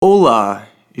Hola,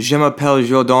 je m'appelle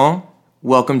Jordan.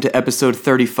 Welcome to episode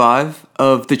 35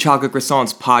 of the Chocolate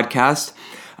Croissants podcast.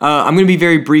 I'm going to be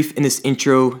very brief in this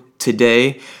intro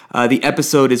today. The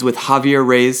episode is with Javier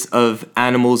Reyes of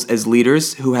Animals as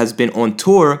Leaders, who has been on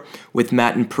tour with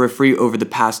Matt and Periphery over the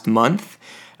past month.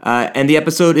 And the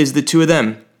episode is the two of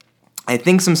them. I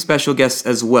think some special guests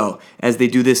as well, as they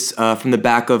do this from the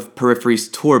back of Periphery's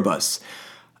tour bus.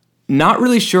 Not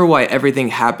really sure why everything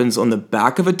happens on the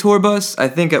back of a tour bus. I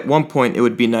think at one point it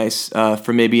would be nice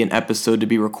for maybe an episode to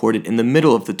be recorded in the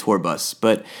middle of the tour bus,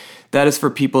 but that is for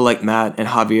people like Matt and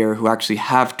Javier who actually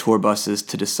have tour buses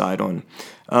to decide on.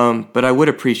 But I would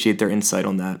appreciate their insight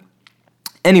on that.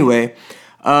 Anyway,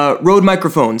 Rode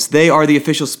Microphones, they are the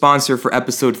official sponsor for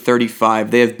episode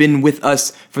 35. They have been with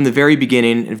us from the very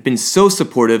beginning and have been so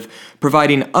supportive,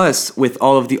 providing us with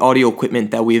all of the audio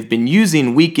equipment that we have been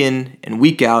using week in and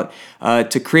week out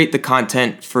to create the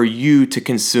content for you to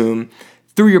consume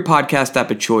through your podcast app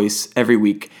of choice every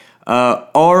week.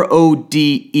 RODE.com,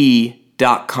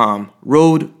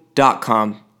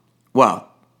 Rode.com. Wow.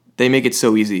 They make it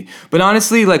so easy. But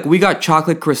honestly, we got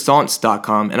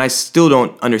chocolatecroissants.com, and I still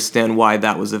don't understand why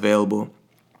that was available.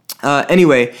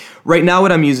 Anyway, right now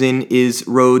what I'm using is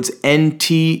Rode's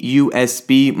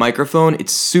NT-USB microphone.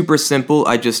 It's super simple.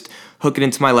 I just hook it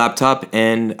into my laptop,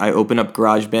 and I open up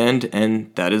GarageBand,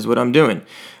 and that is what I'm doing.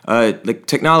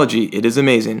 Technology, it is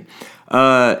amazing.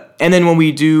 And then when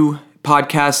we do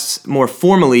podcasts more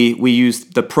formally, we use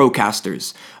the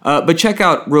Procasters. But check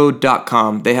out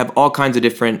Rode.com. They have all kinds of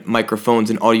different microphones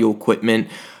and audio equipment.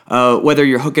 Whether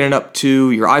you're hooking it up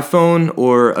to your iPhone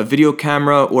or a video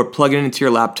camera or plugging it into your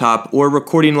laptop or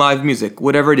recording live music,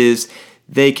 whatever it is,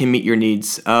 they can meet your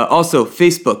needs. Also,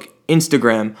 Facebook,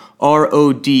 Instagram,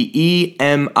 RODEMIC,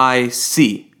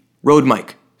 Rode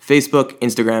Mic. Facebook,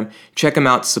 Instagram. Check them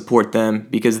out, support them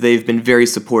because they've been very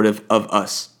supportive of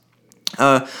us.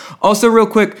 Also, real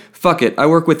quick, fuck it. I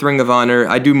work with Ring of Honor.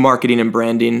 I do marketing and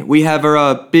branding. We have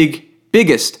our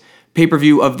biggest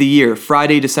pay-per-view of the year,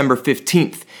 Friday, December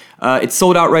 15th. It's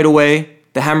sold out right away.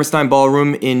 The Hammerstein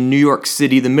Ballroom in New York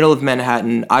City, the middle of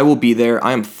Manhattan. I will be there.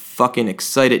 I am fucking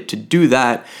excited to do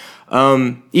that.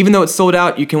 Even though it's sold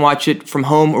out, you can watch it from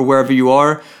home or wherever you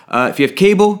are. If you have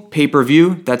cable,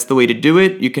 pay-per-view, that's the way to do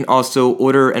it. You can also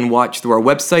order and watch through our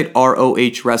website,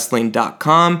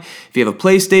 rohwrestling.com. If you have a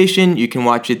PlayStation, you can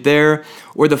watch it there.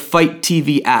 Or the Fight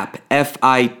TV app,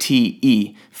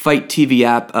 FITE, Fight TV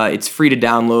app. It's free to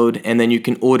download, and then you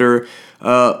can order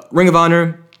Ring of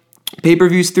Honor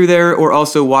pay-per-views through there, or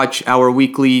also watch our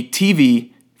weekly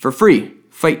TV for free.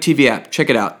 Fight TV app, check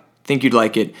it out. Think you'd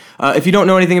like it. If you don't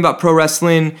know anything about pro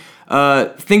wrestling,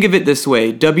 think of it this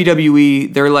way.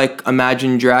 WWE, they're like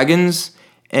Imagine Dragons,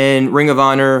 and Ring of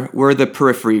Honor, we're the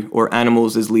Periphery, or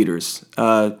Animals as Leaders.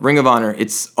 Ring of Honor,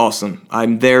 it's awesome.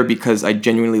 I'm there because I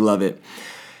genuinely love it.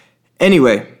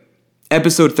 Anyway,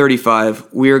 episode 35,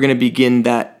 we are going to begin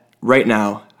that right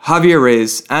now. Javier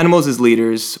Reyes, Animals as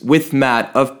Leaders, with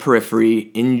Matt of Periphery.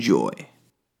 Enjoy.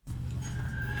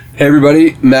 Hey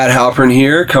everybody, Matt Halpern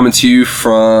here, coming to you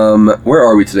from, where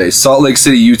are we today? Salt Lake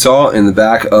City, Utah, in the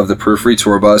back of the Periphery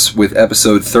tour bus with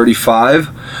episode 35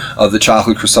 of the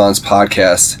Chocolate Croissants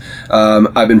podcast.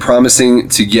 I've been promising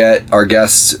to get our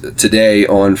guests today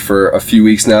on for a few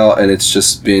weeks now, and it's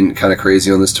just been kind of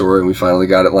crazy on this tour, and we finally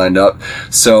got it lined up.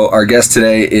 So our guest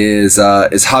today is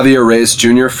Javier Reyes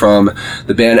Jr. from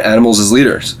the band Animals as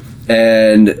Leaders.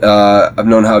 And I've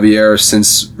known Javier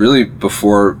since really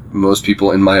before most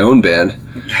people in my own band,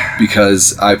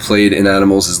 because I played in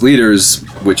Animals as Leaders,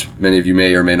 which many of you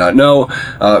may or may not know,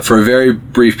 for a very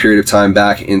brief period of time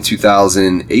back in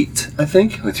 2008, I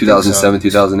think? 2007,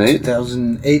 2008?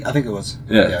 2008, I think it was.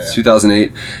 Yeah.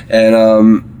 2008. And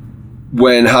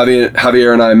when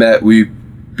Javier and I met, we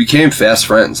became fast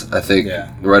friends, I think,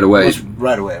 right away.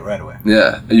 Right away.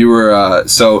 Yeah. You were,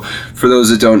 so for those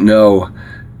that don't know,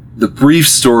 the brief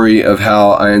story of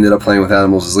how I ended up playing with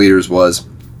Animals as Leaders was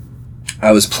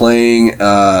I was playing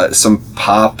some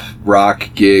pop rock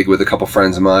gig with a couple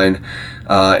friends of mine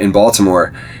in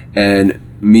Baltimore, and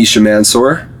Misha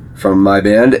Mansour from my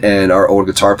band and our old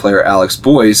guitar player Alex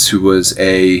Boyce, who was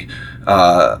a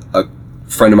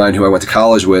friend of mine who I went to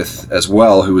college with as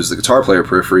well, who was the guitar player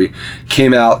Periphery,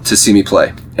 came out to see me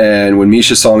play. And when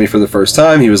Misha saw me for the first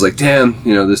time, he was like, damn,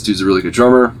 this dude's a really good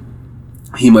drummer.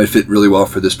 He might fit really well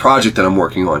for this project that I'm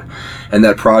working on. And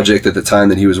that project at the time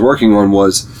that he was working on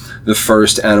was the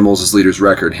first Animals as Leaders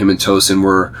record. Him and Tosin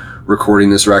were recording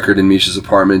this record in Misha's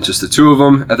apartment, just the two of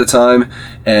them at the time,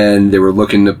 and they were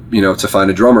looking to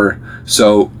find a drummer.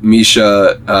 So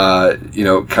Misha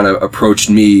kind of approached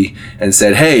me and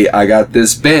said, hey, I got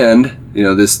this band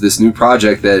this new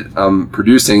project that I'm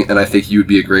producing, and I think you would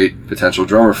be a great potential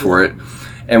drummer for it.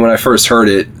 And when I first heard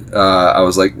it, I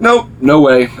was like, nope, no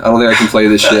way. I don't think I can play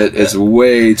this shit. It's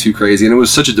way too crazy. And it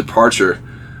was such a departure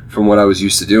from what I was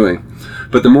used to doing.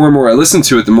 But the more and more I listened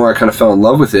to it, the more I kind of fell in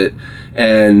love with it.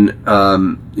 And,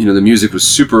 the music was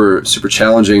super, super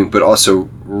challenging, but also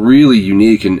really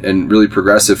unique and really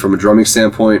progressive from a drumming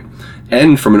standpoint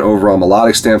and from an overall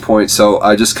melodic standpoint. So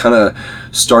I just kind of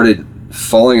started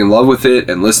falling in love with it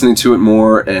and listening to it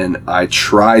more, and I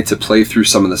tried to play through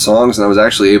some of the songs, and I was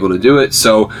actually able to do it.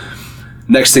 So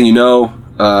next thing you know,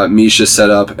 Misha set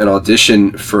up an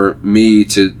audition for me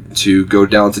to go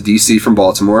down to DC from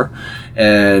Baltimore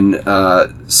and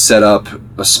set up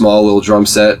a small little drum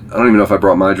set. I don't even know if I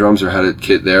brought my drums or had a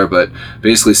kit there, but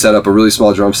basically set up a really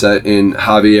small drum set in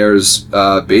Javier's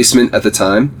basement at the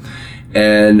time.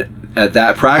 And at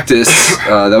that practice,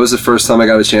 that was the first time I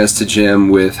got a chance to jam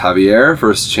with Javier,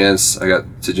 first chance I got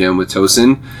to jam with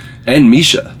Tosin and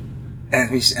Misha. And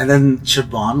then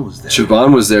Siobhan was there.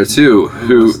 Siobhan was there too,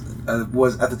 who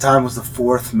was at the time was the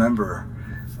fourth member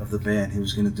of the band. He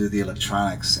was going to do the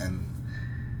electronics, and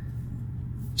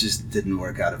just didn't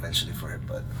work out eventually for him.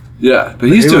 But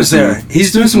he's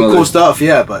doing some cool stuff.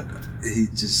 Yeah, but he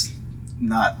just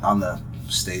not on the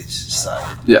stage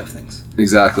side of things.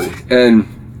 Exactly. And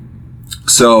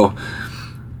so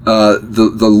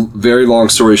the very long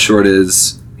story short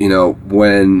is,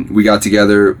 when we got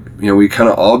together, we kind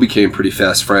of all became pretty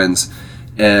fast friends,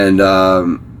 and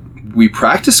we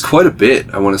practiced quite a bit,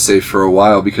 I want to say, for a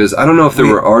while, because I don't know if there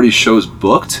were already shows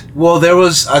booked. Well, there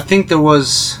was like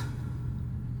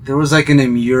an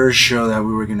Immure show that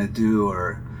we were going to do,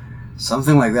 or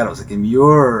something like that. It was like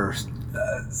Immure,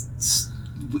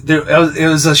 it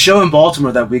was a show in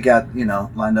Baltimore that we got,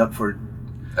 lined up for.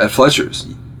 At Fletcher's?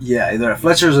 Yeah, either at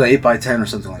Fletcher's or 8x10 or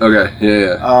something like that. Okay,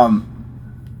 yeah.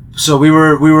 So we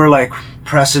were like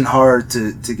pressing hard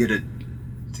to get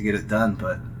it done,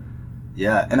 but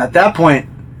yeah. And at that point,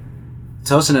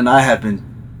 Tosin and I had been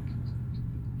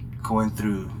going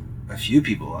through a few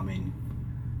people. I mean,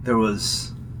 there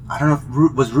was, I don't know,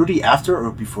 was Rudy after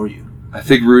or before you? I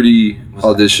think Rudy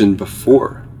auditioned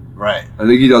before. Right. I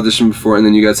think he'd auditioned before, and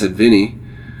then you guys had Vinny.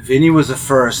 Vinny was the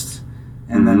first,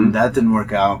 and then that didn't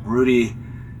work out. Rudy,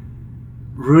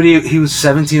 he was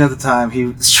 17 at the time. He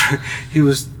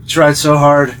was tried so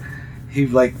hard.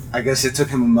 I guess it took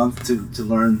him a month to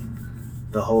learn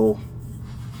the whole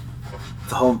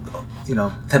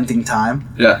Tempting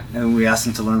Time. Yeah. And we asked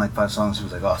him to learn like 5 songs. He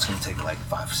was like, oh, it's going to take like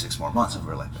 5 or 6 more months. And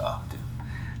we were like, oh, dude,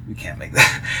 we can't make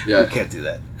that. Yeah. We can't do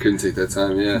that. Couldn't take that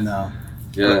time, yeah. No.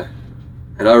 Yeah.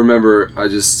 And I remember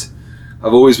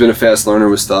I've always been a fast learner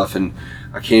with stuff, and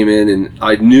I came in and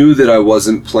I knew that I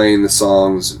wasn't playing the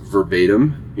songs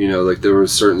verbatim. Like there were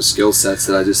certain skill sets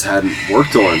that I just hadn't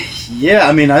worked on. Yeah,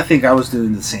 I mean, I think I was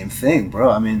doing the same thing, bro.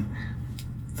 I mean,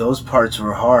 those parts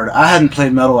were hard. I hadn't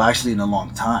played metal actually in a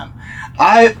long time.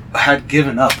 I had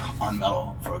given up on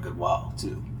metal for a good while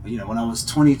too. When I was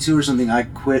 22 or something, I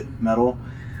quit metal.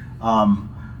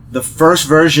 The first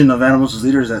version of Animals as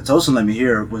Leaders that Tosin let me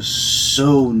hear was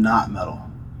so not metal.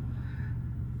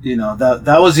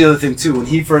 That was the other thing too. When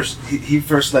he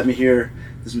first let me hear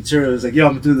this material, he was like, yo,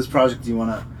 I'm doing this project. Do you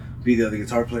want to be the other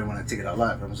guitar player when I take it out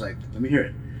live? And I was like, let me hear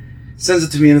it. He sends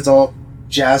it to me, and it's all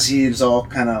jazzy, and it's all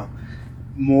kind of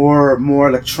more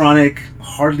electronic,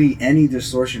 hardly any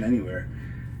distortion anywhere.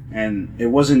 And it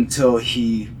wasn't until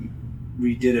he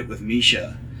redid it with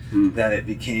Misha that it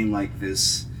became like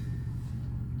this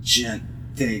gent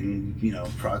thing,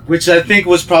 which I think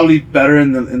was probably better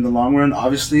in the long run.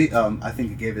 Obviously, I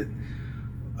think it gave it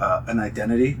an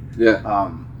identity. Yeah.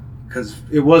 Because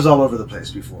it was all over the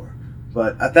place before,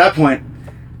 but at that point,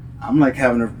 I'm like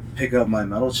having to pick up my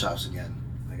metal chops again.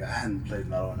 Like I hadn't played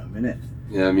metal in a minute.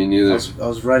 Yeah, me neither. I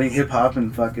was writing hip hop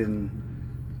and fucking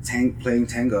playing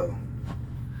tango.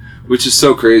 Which is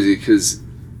so crazy because,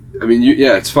 I mean,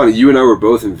 it's funny. You and I were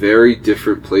both in very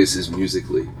different places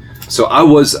musically. So I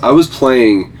was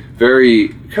playing very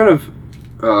kind of,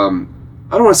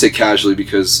 I don't want to say casually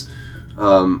because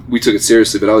we took it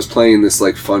seriously, but I was playing this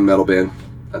like fun metal band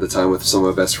at the time with some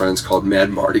of my best friends called Mad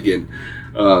Mardigan,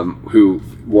 who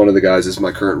one of the guys is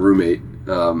my current roommate.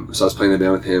 So I was playing the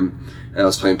band with him, and I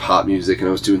was playing pop music, and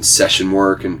I was doing session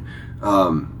work, and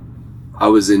I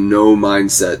was in no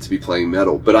mindset to be playing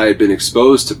metal, but I had been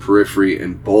exposed to Periphery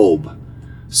and Bulb.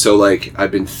 So like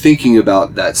I'd been thinking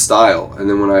about that style, and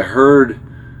then when I heard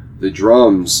the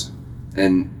drums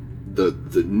and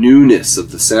the newness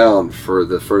of the sound for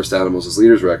the first Animals as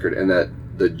Leaders record and that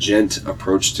the gent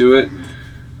approach to it,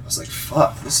 I was like,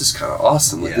 fuck, this is kind of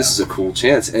awesome. Like, this is a cool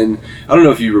chance. And I don't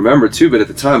know if you remember too, but at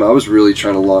the time I was really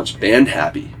trying to launch Band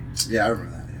Happy. Yeah, I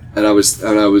remember that. Yeah.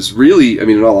 And I was really, I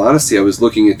mean, in all honesty, I was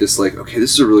looking at this like, okay,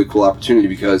 this is a really cool opportunity,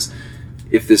 because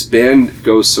if this band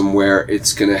goes somewhere,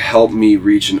 it's going to help me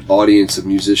reach an audience of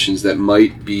musicians that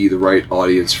might be the right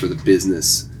audience for the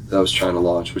business that I was trying to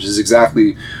launch, which is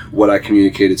exactly what I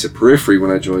communicated to Periphery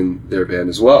when I joined their band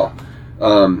as well.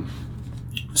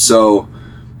 So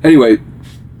anyway,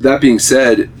 that being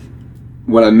said,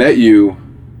 when I met you,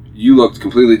 you looked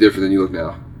completely different than you look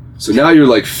now. So now you're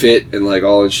like fit and like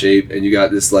all in shape, and you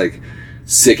got this like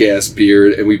sick ass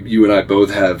beard, and you and I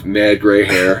both have mad gray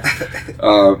hair.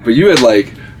 But you had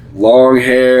like long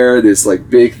hair, this like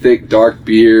big thick dark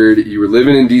beard. You were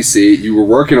living in DC. You were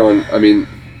working on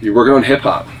hip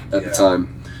hop at the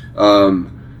time.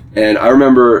 And I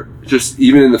remember just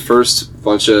even in the first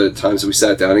bunch of times that we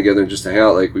sat down together and just to hang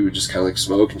out, like we would just kind of like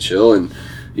smoke and chill and,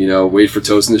 you know, wait for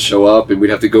Tosin to show up, and we'd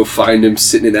have to go find him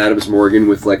sitting in Adams Morgan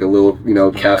with like a little, you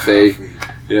know, cafe.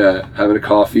 Yeah, having a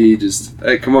coffee, just,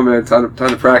 hey, come on, man, time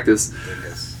to practice.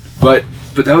 But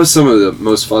that was some of the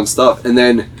most fun stuff. And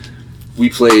then we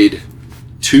played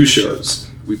two shows.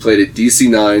 We played at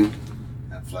DC9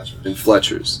 and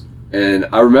Fletcher's. And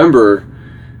I remember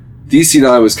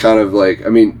DC9 was kind of like, I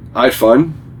mean, I had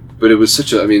fun, but it was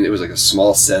it was like a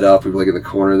small setup. We were like in the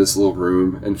corner of this little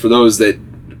room. And for those that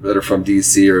are from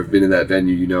DC or have been in that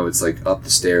venue, you know, it's like up the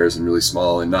stairs and really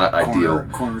small and not ideal.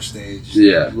 Corner stage.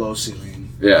 Yeah. Low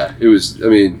ceiling. Yeah. It was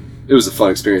a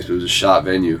fun experience, but it was a shot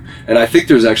venue. And I think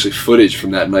there's actually footage from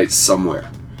that night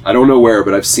somewhere. I don't know where,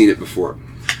 but I've seen it before.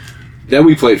 Then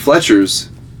we played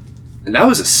Fletcher's, and that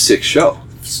was a sick show.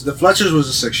 The Fletcher's was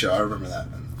a sick show. I remember that.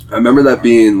 I remember that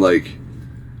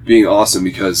being awesome,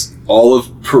 because all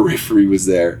of Periphery was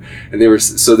there, and they were,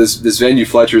 so this venue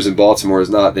Fletcher's in Baltimore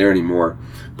is not there anymore.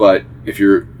 But if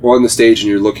you're on the stage and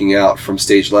you're looking out from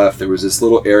stage left, there was this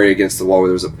little area against the wall where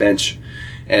there was a bench,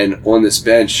 and on this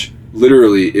bench,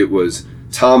 literally, it was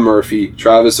Tom Murphy,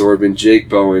 Travis Orban, Jake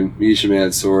Bowen, Misha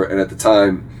Mansour, and at the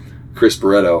time, Chris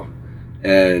Barretto,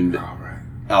 and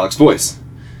Alex Boyce.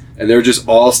 And they were just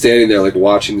all standing there, like,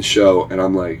 watching the show, and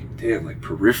I'm like, damn, like,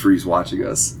 Periphery's watching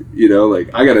us, you know, like,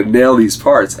 I gotta nail these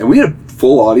parts. And we had a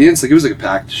full audience, like, it was like a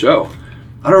packed show.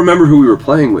 I don't remember who we were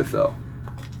playing with, though.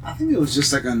 I think it was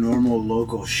just like a normal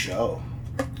local show.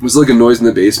 Was it like a Noise in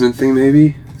the Basement thing,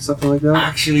 maybe? Something like that?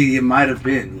 Actually, it might have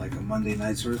been like a Monday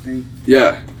night sort of thing.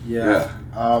 Yeah.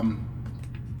 But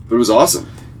it was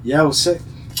awesome. Yeah, it was sick.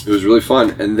 It was really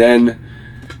fun. And then,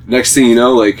 next thing you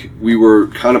know, like, we were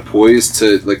kind of poised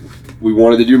to, like, we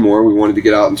wanted to do more. We wanted to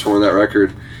get out and tour on that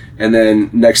record. And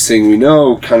then, next thing we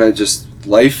know, kind of just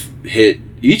life hit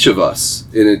each of us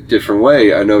in a different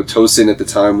way. I know Tosin at the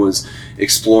time was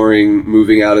exploring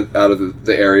moving out of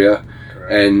the area.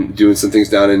 Correct. And doing some things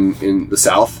down in the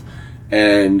South.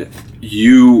 And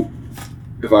you,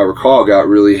 if I recall, got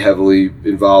really heavily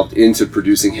involved into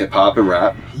producing hip-hop and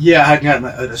rap. Yeah, I had gotten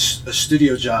a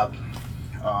studio job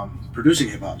producing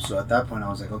hip-hop. So at that point, I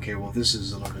was like, okay, well, this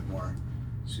is a little bit more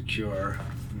secure,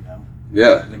 you know.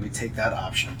 Yeah. Let me take that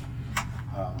option.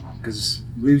 Because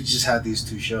we just had these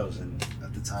two shows, and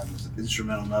at the time it was like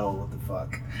instrumental metal, what the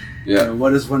fuck. Yeah. You know, what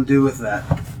does one do with that?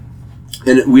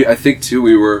 And I think too,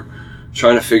 we were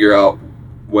trying to figure out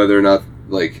whether or not,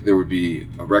 like, there would be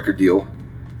a record deal,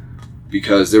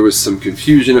 because there was some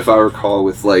confusion, if I recall,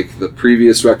 with like the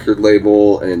previous record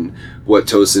label and what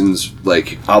Tosin's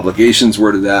like obligations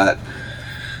were to that.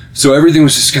 So everything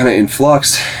was just kind of in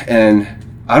flux, and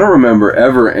I don't remember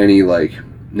ever any like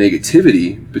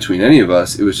negativity between any of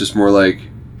us. It was just more like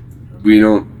we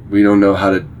don't know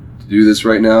how to do this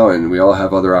right now, and we all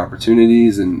have other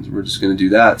opportunities, and we're just going to do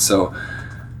that. So,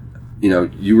 you know,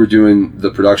 you were doing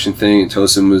the production thing, and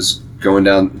Tosin was going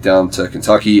down to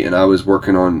Kentucky, and I was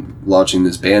working on launching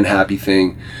this Band Happy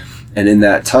thing. And in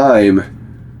that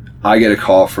time, I get a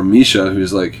call from Misha,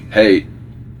 who's like, hey,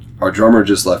 our drummer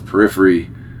just left Periphery.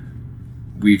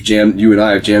 You and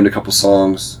I have jammed a couple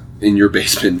songs in your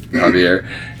basement, Javier.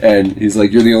 And he's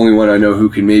like, you're the only one I know who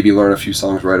can maybe learn a few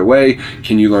songs right away.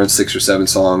 Can you learn 6 or 7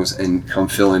 songs and come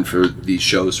fill in for these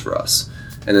shows for us?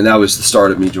 And then that was the start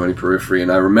of me joining Periphery.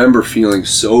 And I remember feeling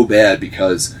so bad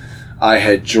because I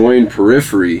had joined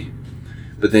Periphery,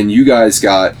 but then you guys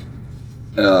got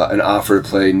an offer to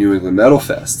play New England Metal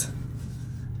Fest,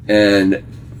 and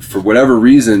for whatever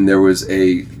reason there was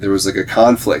like a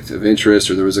conflict of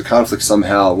interest, or there was a conflict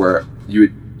somehow where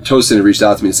Tosin had reached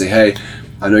out to me and say, hey,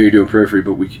 I know you're doing Periphery,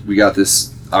 but we got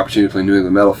this opportunity to play New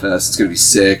England Metal Fest. It's going to be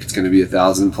sick. It's going to be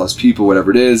 1,000+ people,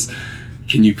 whatever it is.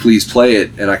 Can you please play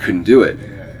it? And I couldn't do it.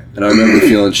 And I remember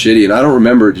feeling shitty. And I don't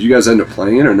remember, did you guys end up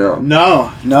playing it or no?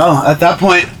 No. At that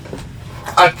point,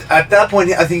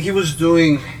 I think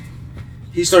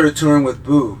he started touring with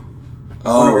Boo.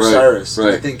 Oh, right. Osiris.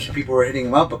 Right. I think people were hitting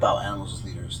him up about Animals as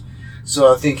Leaders.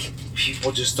 So I think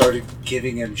people just started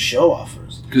giving him show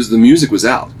offers. Because the music was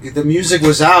out. The music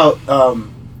was out.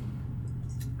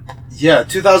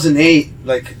 2008.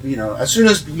 Like, you know, as soon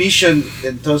as Misha and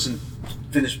Tosin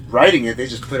finished writing it, they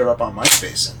just put it up on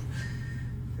MySpace, and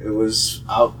it was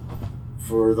out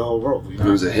for the whole world. You know?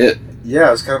 It was a hit. Yeah,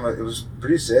 it was it was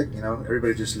pretty sick. You know,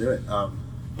 everybody just knew it.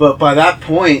 But by that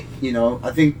point, you know,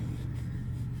 I think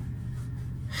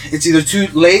it's either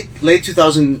late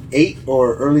 2008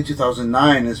 or early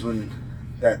 2009 is when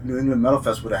that New England Metal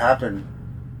Fest would have happened.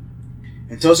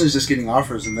 And Tosin's just getting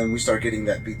offers, and then we start getting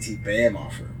that BT BAM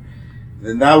offer.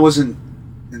 Then it wasn't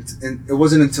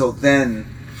until then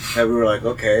that we were like,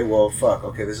 okay, well, fuck,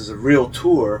 okay, this is a real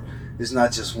tour. It's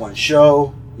not just one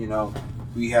show. You know,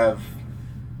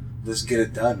 let's get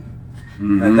it done.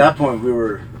 Mm-hmm. And at that point, we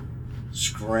were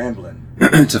scrambling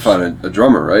to find a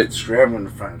drummer, right? Scrambling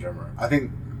to find a drummer. I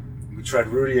think we tried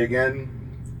Rudy again.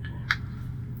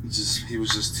 He was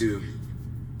just too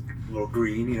a little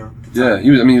green, you know. Yeah, he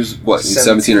was what? He's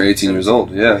 17 or 18 years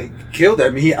old. Yeah, he killed it. I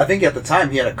mean, I think at the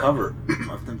time he had a cover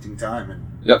of Tempting Time. And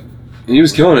yep. And he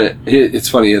was killing it. It's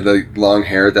funny, he had the long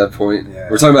hair at that point. Yeah.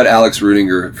 We're talking about Alex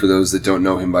Rudinger, for those that don't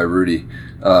know him by Rudy,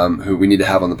 who we need to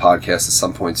have on the podcast at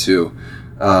some point too.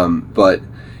 I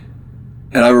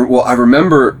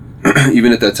remember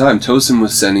even at that time, Tosin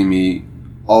was sending me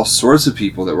all sorts of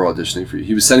people that were auditioning for you.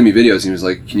 He was sending me videos, and he was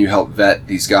like, can you help vet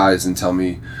these guys and tell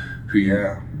me who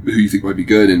you think might be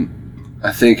good? And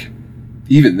I think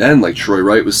even then, like, Troy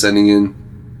Wright was sending in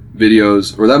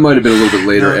videos, or that might have been a little bit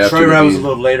later. No, after Troy Wright Naveen. was a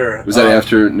little later. Was that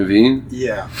after Naveen?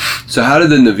 Yeah. So how did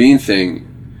the Naveen thing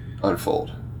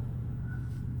unfold?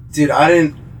 Dude,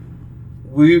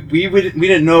 we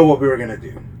didn't know what we were gonna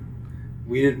do.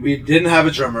 We didn't have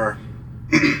a drummer.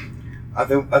 I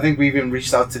think we even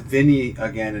reached out to Vinny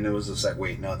again, and it was just like,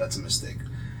 wait, no, that's a mistake.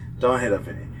 Don't hit up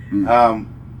Vinny. Mm.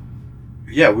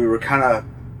 We were kind of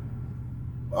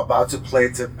about to play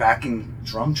to backing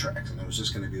drum tracks, and it was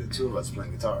just going to be the two of us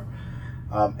playing guitar.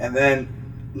 And then,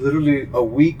 literally a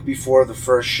week before the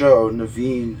first show,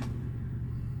 Naveen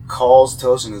calls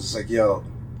Tosin and is like, "Yo,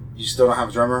 you still don't have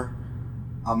a drummer?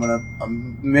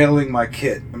 I'm mailing my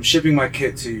kit. I'm shipping my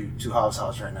kit to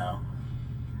House right now.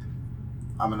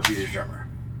 I'm gonna be your drummer."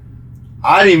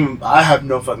 I have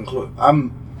no fucking clue.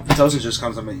 Tosin just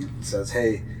comes up and says,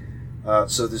 "Hey,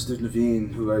 so this dude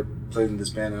Naveen, who I played in this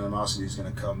band Animosity, is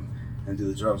gonna come and do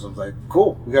the drums." I was like,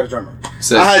 "Cool, we got a drummer."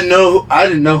 I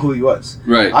didn't know who he was.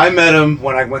 Right. I met him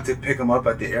when I went to pick him up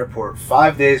at the airport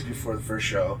 5 days before the first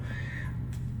show.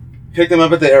 Picked him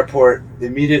up at the airport.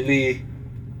 Immediately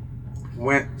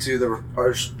went to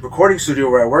our recording studio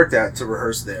where I worked at to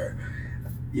rehearse there.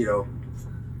 You know,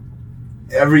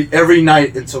 every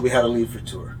night until we had to leave for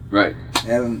tour. Right.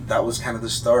 And that was kind of the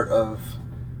start of,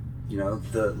 you know,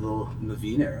 the little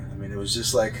Naveen era. I mean, it was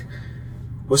just like,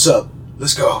 "What's up?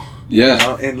 Let's go." Yeah. You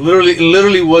know? And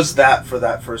literally was that for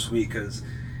that first week, because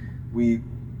we,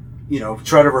 you know,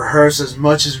 tried to rehearse as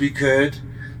much as we could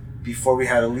before we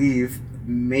had to leave.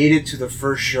 Made it to the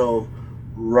first show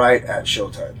right at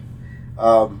showtime.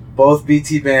 Both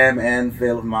BT BAM and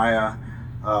Veil of Maya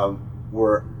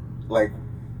were like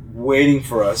waiting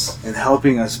for us and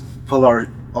helping us pull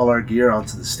all our gear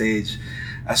onto the stage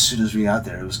as soon as we got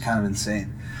there. It was kind of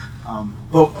insane.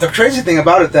 But the crazy thing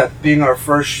about it, that being our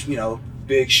first, you know,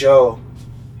 big show,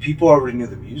 people already knew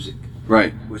the music.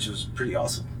 Right. Which was pretty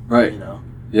awesome. Right. You know?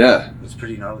 Yeah. It was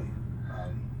pretty gnarly.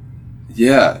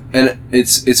 Yeah. And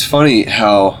it's funny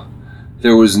how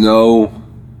there were no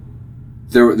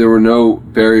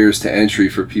barriers to entry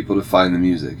for people to find the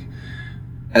music.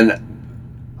 And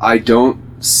I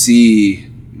don't see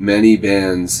many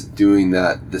bands doing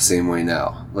that the same way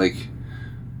now. Like,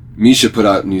 Misha put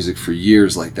out music for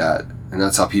years like that, and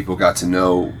that's how people got to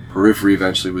know Periphery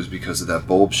eventually, was because of that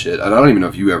Bulb shit. And I don't even know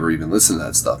if you ever even listened to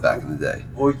that stuff back in the day.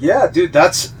 Well, yeah, dude,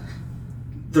 that's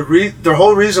the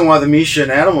whole reason why the Misha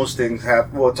and Animals thing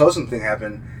happened. Well, Tosin thing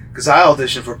happened because I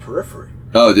auditioned for Periphery.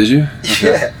 Oh, did you?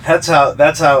 Okay. Yeah,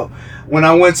 that's how. When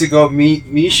I went to go meet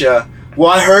Misha, well,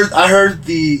 I heard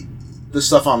the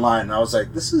stuff online, and I was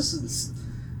like, this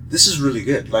is really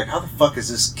good. Like, how the fuck is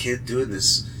this kid doing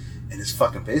this in his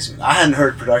fucking basement? I hadn't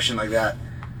heard production like that.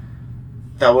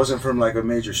 That wasn't from like a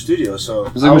major studio, so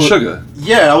it was like Meshuggah.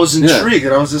 Yeah, I was intrigued,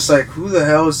 and I was just like, who the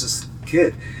hell is this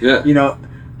kid? Yeah. You know,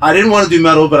 I didn't want to do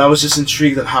metal, but I was just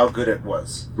intrigued at how good it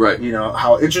was. Right. You know,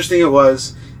 how interesting it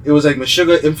was. It was like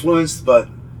Meshuggah influenced, but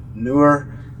newer,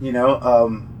 you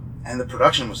know. and the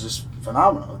production was just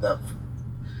phenomenal. That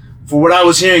for what I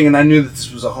was hearing, and I knew that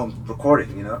this was a home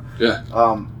recording, you know. Yeah.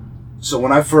 So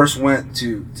when I first went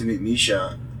to meet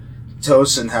Misha,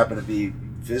 Tosin happened to be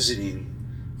visiting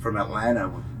from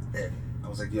Atlanta, and I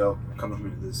was like, "Yo, come with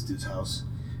me to this dude's house."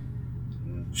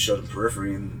 And showed him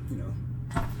Periphery, and you know,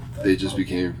 They just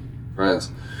became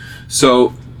friends.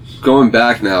 So, going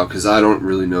back now, because I don't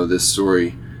really know this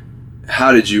story,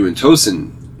 how did you and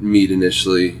Tosin meet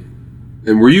initially?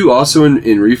 And were you also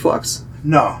in Reflux?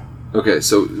 No. Okay,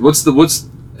 so what's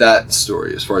that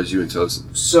story as far as you and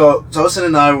Tosin? So Tosin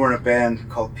and I were in a band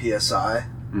called PSI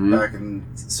Mhm. back in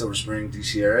Silver Spring,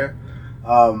 DC area.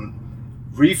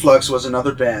 Reflux was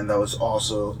another band that was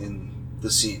also in the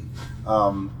scene.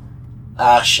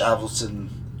 Ash Avildsen,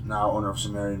 now owner of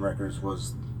Sumerian Records,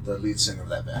 was the lead singer of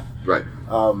that band. Right.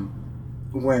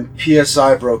 When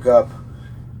PSI broke up,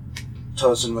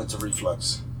 Tosin went to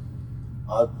Reflux.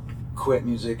 I quit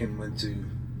music and went to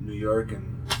New York, and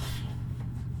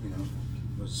you know,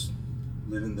 was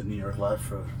living the New York life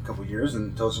for a couple of years,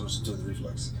 and Tosin was to the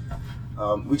Reflux.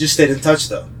 We just stayed in touch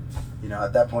though. You know,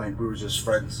 at that point we were just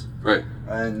friends. Right.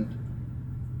 And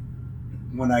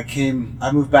when I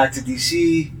moved back to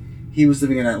DC. He was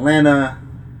living in Atlanta.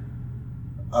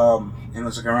 And it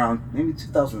was like around maybe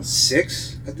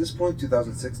 2006 at this point,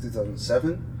 2006,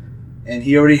 2007. And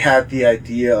he already had the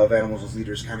idea of Animals as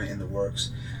Leaders kind of in the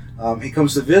works. He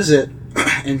comes to visit,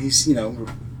 and he's, you know,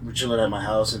 we're chilling at my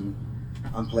house, and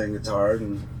I'm playing guitar,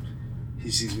 and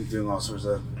he sees me doing all sorts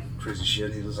of crazy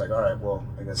shit. He was like, all right, well,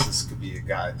 I guess this could be a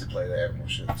guy to play the animal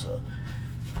shit. So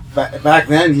back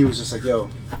then, he was just like, yo,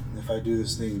 if I do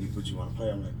this thing, would you want to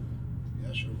play? I'm like,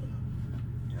 yeah, sure, why not?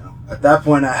 You know, at that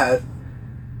point, I had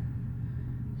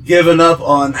given up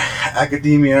on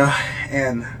academia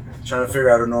and trying to figure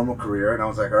out a normal career, and I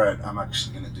was like, all right, I'm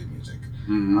actually going to do music.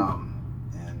 Mm-hmm.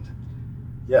 And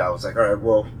yeah, I was like, all right,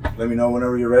 well, let me know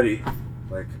whenever you're ready.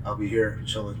 Like, I'll be here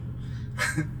chilling.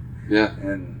 Yeah.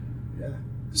 And yeah.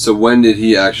 So when did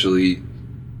he actually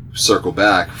circle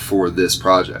back for this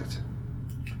project?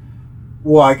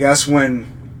 Well, I guess when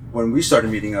we started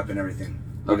meeting up and everything.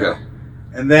 you Okay. know?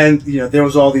 And then, you know, there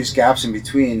was all these gaps in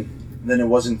between. And then it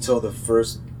wasn't until the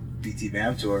first BT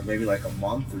BAM tour, maybe like a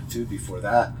month or two before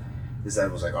that, is that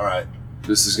it was like, all right,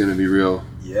 This is gonna be real.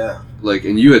 yeah. Like,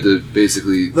 and you had to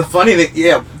basically. The funny thing,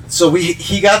 yeah. So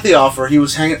he got the offer. We were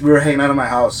hanging out at my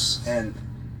house, and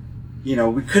you know,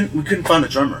 we couldn't find a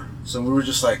drummer. So we were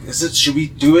just like, should we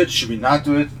do it? Should we not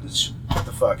do it? What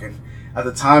the fuck? And at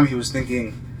the time, he was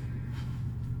thinking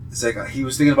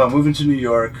about moving to New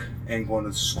York and going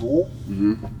to school.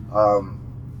 Mm-hmm.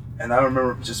 And I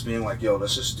remember just being like, yo,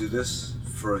 let's just do this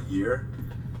for a year,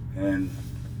 and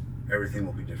everything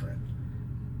will be different.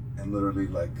 And literally,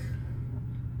 like,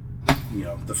 you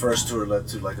know, the first tour led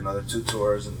to like another 2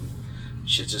 tours, and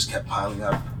shit just kept piling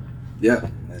up, Yeah.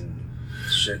 and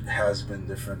shit has been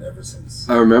different ever since.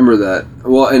 I remember that.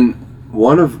 Well, and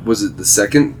was it the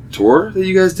second tour that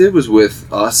you guys did was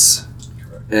with us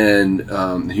Correct.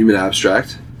 and Human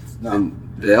Abstract No, and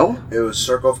Veil? it was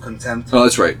Circle of Contempt. Oh,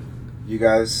 that's right. You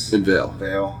guys, And Veil.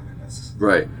 Veil, and that's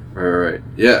Right.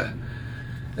 Yeah.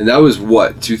 And that was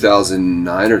what,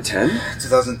 2009 or 10?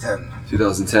 2010.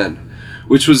 2010.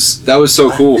 Which was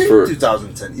so cool I think for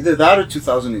 2010, either that or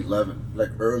 2011, like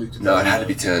early 2010. No, it had to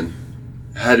be 10.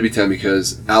 It had to be 10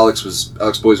 because Alex Boys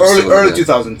was Early still in the band.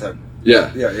 2010.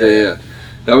 Yeah. Yeah.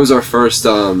 That was our first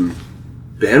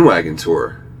bandwagon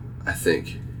tour, I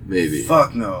think, maybe.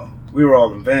 Fuck no, we were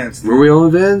all in vans. Were we all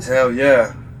in vans? Hell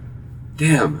yeah.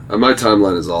 Damn. My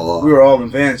timeline is all off. We were all in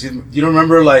vans. You don't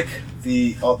remember like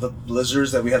all the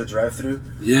blizzards that we had to drive through?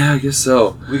 Yeah, I guess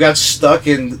so. We got stuck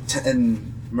in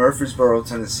Murfreesboro,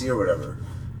 Tennessee, or whatever,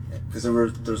 because there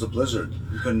was a blizzard.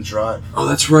 We couldn't drive. Oh,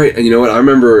 that's right. And you know what? I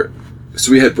remember.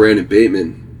 So we had Brandon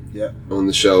Bateman Yeah. on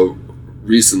the show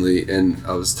recently, and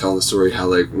I was telling the story how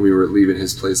like when we were leaving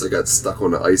his place, I got stuck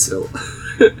on an ice hill.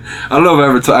 I don't know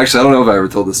if I ever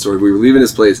told this story. We were leaving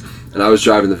his place, and I was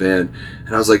driving the van,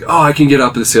 and I was like, "Oh, I can get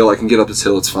up this hill.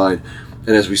 It's fine."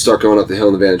 And as we start going up the hill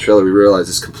in the van and trailer, we realize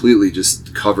it's completely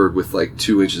just covered with like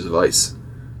 2 inches of ice,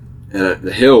 and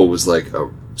the hill was like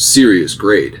a serious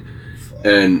grade.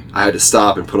 And I had to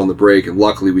stop and put on the brake, and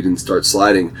luckily we didn't start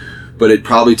sliding. But it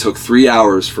probably took 3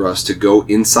 hours for us to go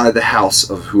inside the house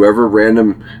of whoever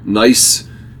random nice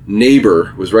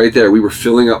neighbor was right there. We were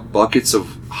filling up buckets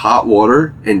of hot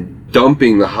water and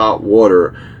dumping the hot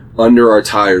water under our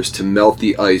tires to melt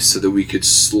the ice so that we could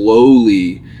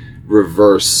slowly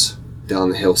reverse down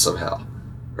the hill somehow.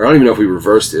 Or I don't even know if we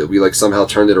reversed it. We like somehow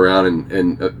turned it around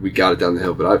and we got it down the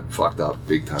hill, but I fucked up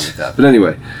big time with that. But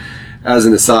anyway, as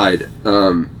an aside,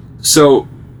 so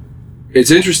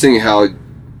it's interesting how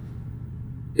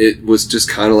it was just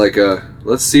kind of like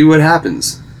let's see what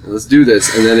happens. Let's do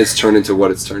this. And then it's turned into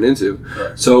what it's turned into.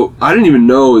 Right. So I didn't even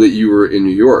know that you were in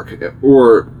New York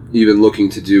or even looking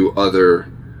to do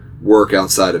other work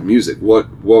outside of music. What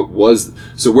was,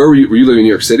 so where were you living in New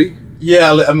York City?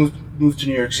 Yeah, I moved to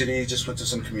New York City, just went to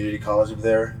some community college over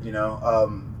there, you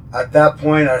know. At that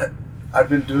point, I'd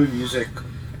been doing music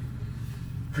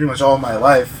pretty much all my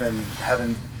life and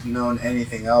haven't known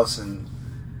anything else. And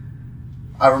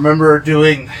I remember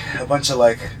doing a bunch of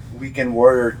like Weekend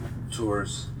Warrior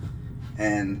tours,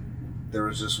 and there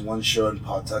was just one show in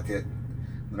Pawtucket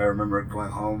that I remember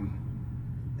going home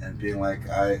and being like,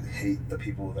 I hate the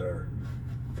people that are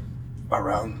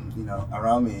around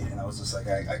me, and I was just like,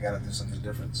 I gotta do something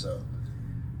different. So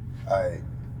I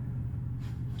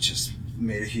just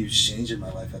made a huge change in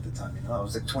my life at the time. You know, I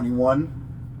was like 21.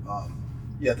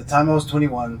 At the time I was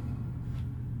 21.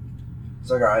 It's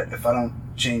like, all right, if I don't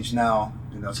change now,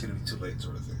 it's gonna be too late,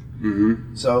 sort of thing.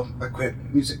 Mm-hmm. So I quit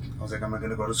music. I was like, I'm not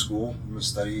gonna go to school. I'm gonna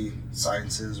study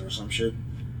sciences or some shit.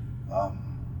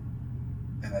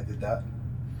 And I did that.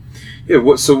 Yeah.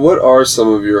 What are some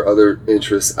of your other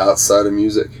interests outside of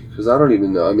music? Because I don't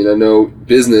even know. I mean, I know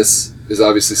business is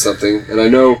obviously something, and I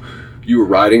know you were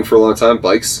riding for a long time,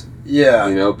 bikes. Yeah.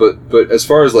 You know, but as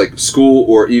far as like school,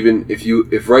 or even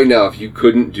if right now if you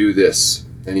couldn't do this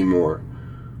anymore,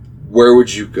 where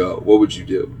would you go? What would you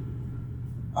do?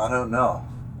 I don't know.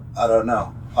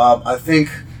 I think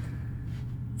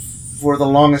for the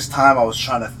longest time I was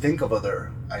trying to think of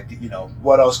other,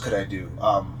 what else could I do?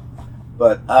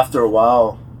 But after a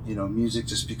while, music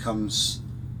just becomes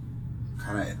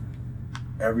kind of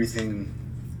everything.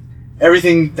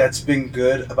 Everything that's been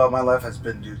good about my life has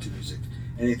been due to music.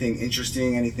 Anything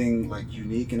interesting, anything like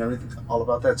unique and everything, all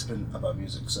about that's been about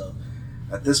music. So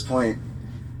at this point,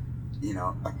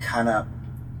 I kind of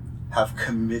have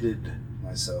committed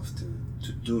myself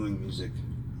to doing music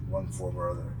in one form or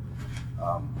other.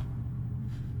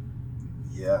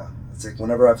 It's like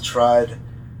whenever I've tried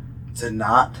to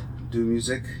not do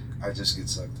music, I just get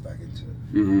sucked back into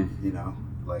it.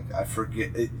 Mm-hmm. Like I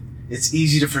forget it. It's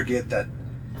easy to forget that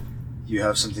you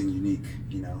have something unique.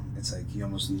 It's like you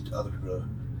almost need other people to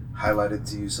highlight it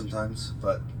to you sometimes,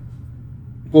 but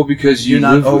because you're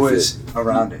not live with always it.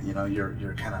 around it.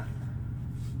 You're kind of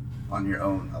on your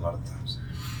own a lot of times.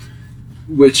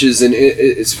 Which is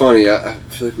it's funny. I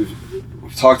feel like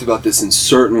we've talked about this in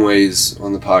certain ways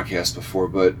on the podcast before,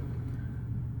 but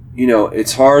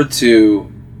it's hard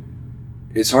to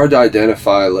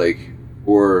identify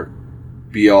or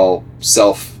be all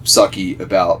self-sucky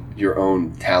about your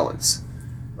own talents.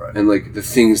 Right. And the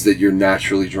things that you're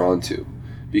naturally drawn to,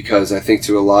 because I think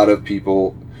to a lot of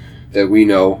people that we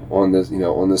know on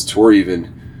this tour,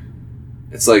 even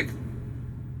it's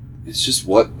just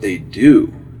what they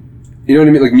do. You know what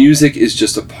I mean? Like music is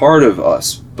just a part of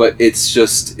us, but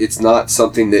it's not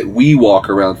something that we walk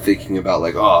around thinking about.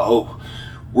 Oh,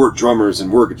 we're drummers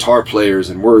and we're guitar players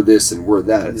and we're this and we're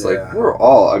that. It's we're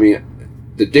all. I mean,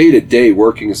 the day-to-day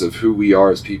workings of who we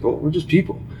are as people. We're just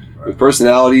people. With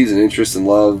personalities and interests and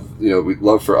love, we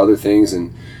love for other things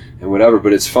and whatever.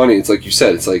 But it's funny. It's like you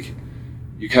said. It's like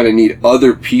you kind of need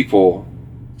other people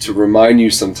to remind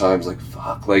you sometimes.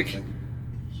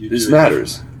 This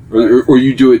matters, or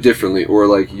you do it differently,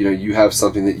 or you have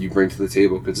something that you bring to the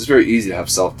table. Because it's very easy to have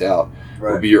self-doubt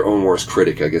or be your own worst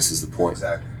critic. I guess is the point.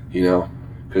 Exactly.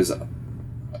 Because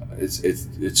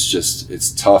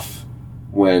it's tough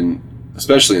when,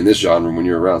 especially in this genre, when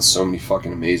you're around so many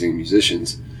fucking amazing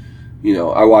musicians.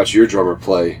 I watch your drummer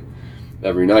play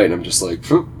every night, and I'm just all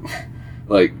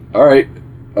right,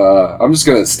 I'm just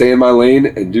gonna stay in my lane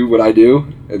and do what I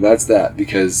do, and that's that,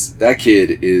 because that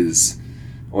kid is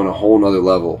on a whole nother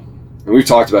level, and we've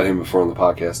talked about him before on the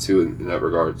podcast too in that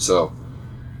regard. So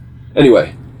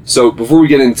anyway, before we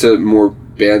get into more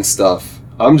band stuff,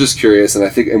 I'm just curious,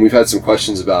 and we've had some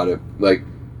questions about it,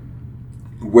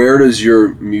 where does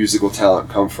your musical talent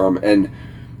come from? And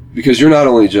because you're not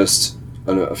only just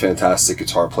a fantastic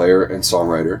guitar player and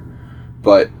songwriter,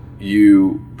 but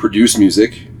you produce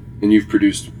music, and you've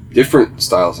produced different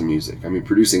styles of music. I mean,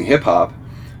 producing hip-hop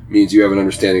means you have an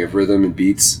understanding of rhythm and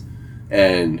beats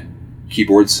and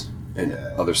keyboards and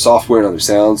other software and other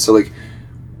sounds. So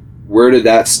where did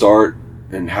that start,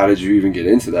 and how did you even get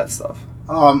into that stuff?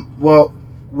 Well,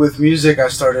 with music I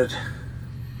started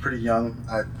pretty young.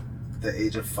 At the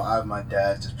age of 5, my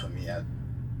dad just put me at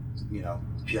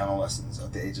piano lessons.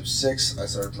 At the age of 6, I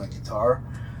started playing guitar.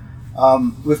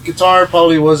 With guitar,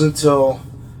 probably wasn't until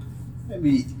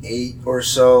maybe 8 or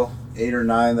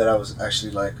 9 that I was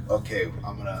actually okay,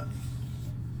 I'm gonna,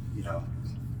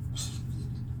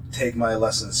 take my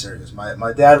lessons serious.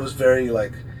 My dad was very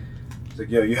like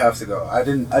yo, you have to go. I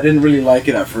didn't really like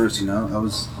it at first, you know.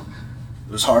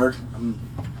 It was hard. I'm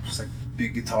just like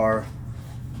big guitar,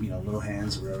 you know, little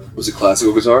hands or whatever. Was it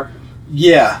classical guitar?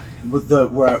 Yeah, with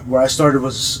where I started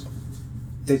was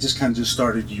they just kind of just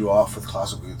started you off with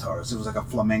classical guitars. It was like a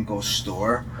flamenco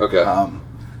store. Okay.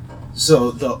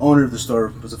 So the owner of the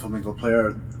store was a flamenco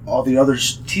player. All the other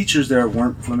teachers there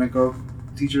weren't flamenco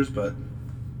teachers, but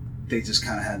they just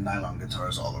kind of had nylon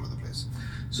guitars all over the place.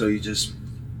 So you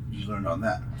learned on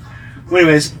that. Well,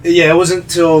 anyways, yeah, it wasn't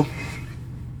until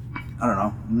I don't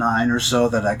know 9 or so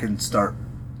that I can start,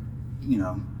 you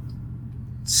know,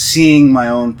 seeing my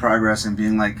own progress and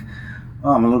being like,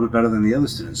 oh, I'm a little bit better than the other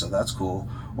students, so that's cool.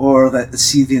 Or that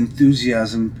see the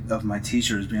enthusiasm of my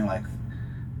teachers being like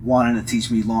wanting to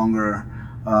teach me longer,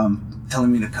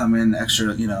 telling me to come in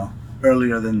extra, you know,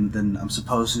 earlier than I'm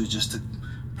supposed to just to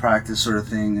practice sort of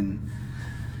thing. And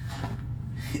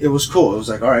it was cool. It was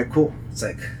like, all right, cool. It's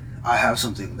like I have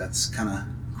something that's kind of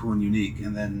cool and unique.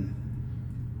 And then,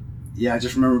 yeah, I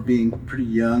just remember being pretty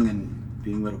young and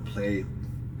being able to play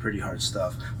pretty hard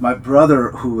stuff. My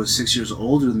brother, who was 6 years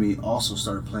older than me, also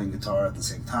started playing guitar at the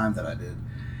same time that I did.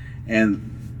 And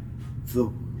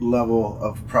the level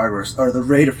of progress, or the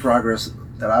rate of progress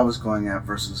that I was going at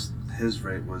versus his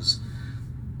rate was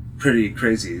pretty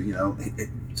crazy, you know,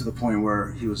 to the point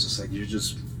where he was just like,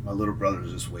 my little brother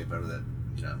is just way better than,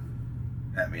 you know,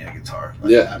 at me at guitar.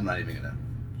 Like, yeah. I'm not even going to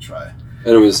try.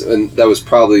 And that was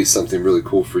probably something really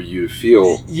cool for you to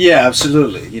feel. Yeah,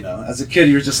 absolutely. You know, as a kid,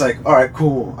 you're just like, all right,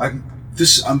 cool. I'm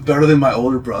better than my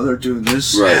older brother doing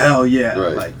this. Right. Hell yeah!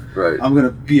 Right. I'm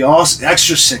gonna be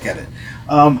extra sick at it.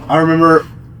 I remember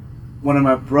one of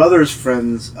my brother's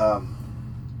friends,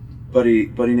 buddy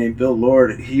named Bill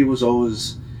Lord. He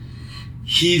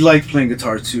liked playing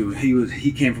guitar too.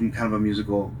 He came from kind of a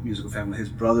musical family. His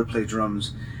brother played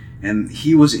drums, and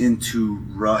he was into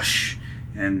Rush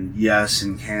and Yes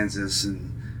and Kansas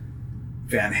and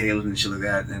Van Halen and shit like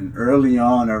that. And early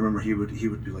on, I remember he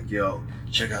would be like, "Yo,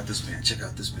 check out this band, check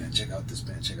out this band, check out this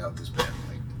band, check out this band."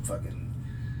 Like fucking,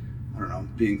 I don't know,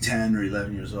 being 10 or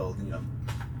 11 years old, you know,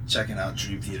 checking out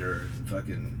Dream Theater and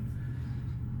fucking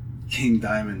King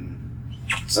Diamond.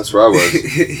 That's where I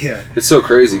was. Yeah, it's so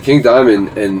crazy. King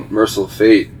Diamond and Merciful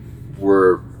Fate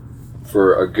were,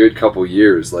 for a good couple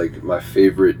years, like my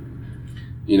favorite,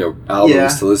 you know,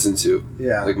 albums to listen to.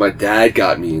 Yeah. Like my dad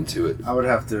got me into it. I would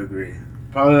have to agree.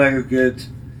 Probably like a good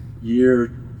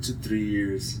year to 3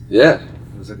 years. Yeah.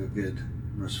 It was like a good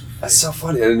Merciful Fate. That's so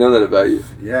funny. I didn't know that about you.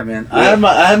 Yeah, man. Yeah.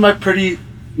 I had my pretty,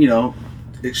 you know,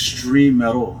 extreme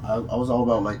metal. I was all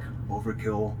about like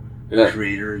Overkill,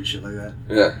 Creator and shit like that.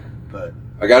 Yeah. But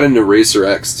I got into Racer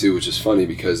X too, which is funny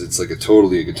because it's like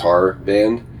totally a guitar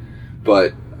band.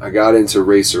 But I got into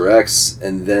Racer X,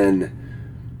 and then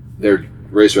their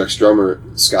Racer X drummer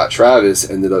Scott Travis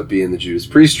ended up being the Judas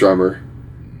Priest drummer,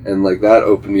 and like that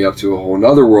opened me up to a whole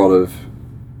nother world of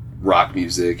rock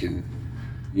music and,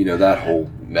 you know, that whole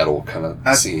metal kind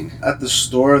of scene. At the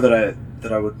store that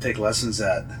I would take lessons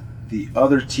at, the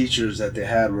other teachers that they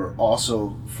had were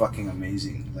also fucking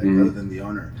amazing. Like other than the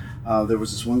owner, there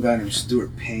was this one guy named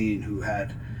Stuart Payne who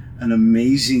had an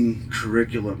amazing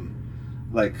curriculum,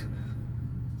 like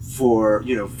for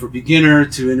beginner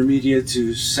to intermediate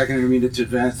to second intermediate to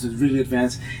advanced to really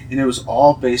advanced, and it was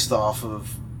all based off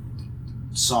of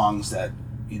songs that,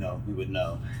 you know, we would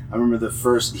know. I remember it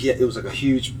was like a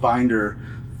huge binder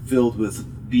filled with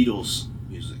Beatles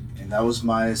music, and that was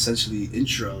my essentially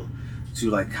intro to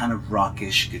like kind of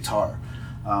rockish guitar.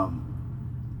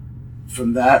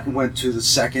 From that went to the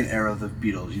second era of the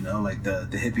Beatles, you know, like the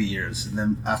hippie years, and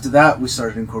then after that we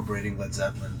started incorporating Led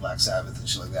Zeppelin, Black Sabbath and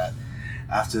shit like that.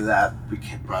 After that we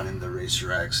brought in the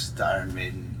Racer X, the Iron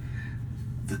Maiden,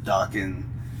 the Dokken,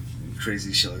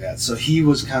 crazy shit like that. So he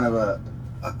was kind of a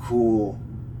cool,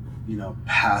 you know,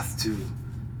 path to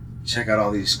check out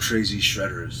all these crazy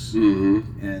shredders.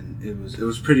 Mm-hmm. And it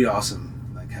was pretty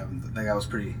awesome, like having that guy was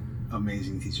pretty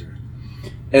amazing teacher.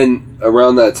 And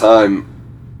around that time,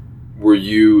 were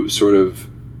you sort of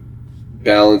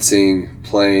balancing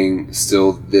playing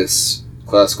still this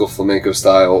classical flamenco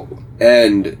style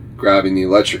and grabbing the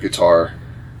electric guitar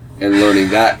and learning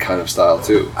that kind of style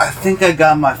too? I think I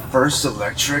got my first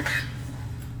electric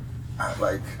at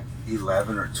like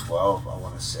 11 or 12, I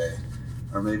want to say.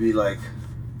 Or maybe like,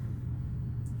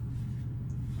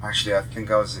 actually I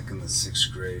think I was like in the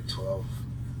 6th grade, 12,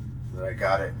 that I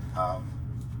got it.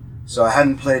 So I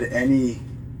hadn't played any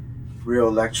real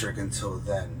electric until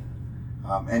then.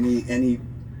 Any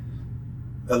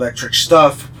electric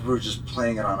stuff, we were just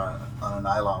playing it on a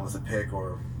nylon with a pick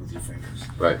or with your fingers.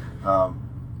 Right.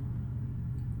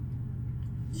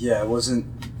 Yeah, it wasn't.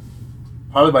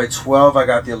 Probably by 12, I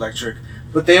got the electric,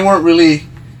 but they weren't really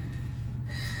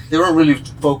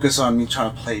focused on me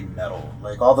trying to play metal.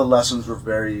 Like all the lessons were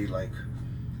very like,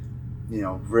 you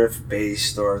know, riff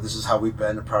based, or this is how we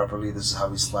bend it properly, this is how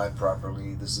we slide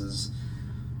properly, this is,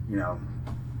 you know,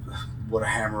 what a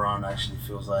hammer-on actually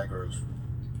feels like, or, you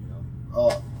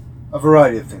know, a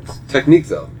variety of things. Technique,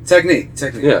 though. Technique.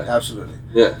 Yeah. Absolutely.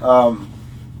 Yeah. I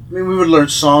mean, we would learn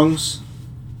songs,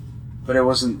 but it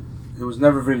was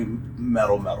never really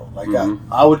metal. Like,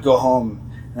 I would go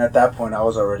home, and at that point, I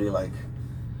was already, like,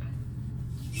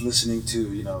 listening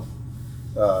to, you know,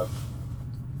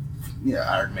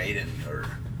 Iron Maiden, or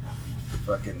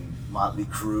fucking Motley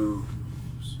Crue,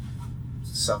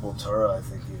 Sepultura, I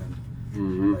think,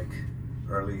 even, like,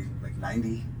 early, like,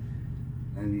 90,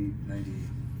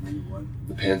 91.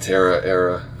 The Pantera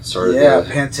era started. Yeah,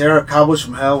 Pantera, Cowboys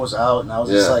from Hell was out, and I was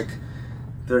just like,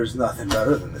 there's nothing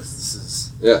better than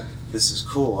this. This is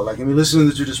cool. Like, I mean, listening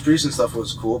to Judas Priest and stuff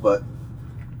was cool, but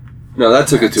no, that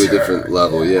took it to a different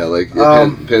level. Yeah, like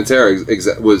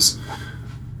Pantera was,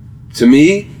 to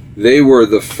me, they were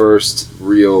the first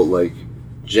real like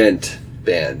gent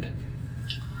band.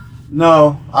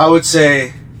 No, I would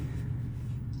say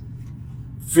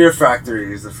Fear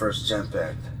Factory is the first gent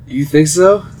band. You think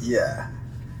so? Yeah.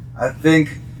 I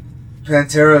think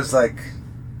Pantera's like,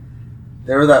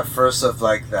 they were that first of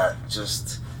like that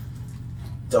just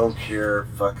don't care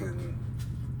fucking,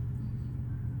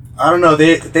 I don't know,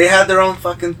 they had their own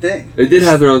fucking thing. They did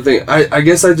have their own thing. I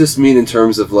guess I just mean in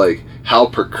terms of like how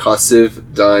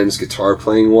percussive Dime's guitar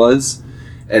playing was,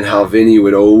 and how Vinny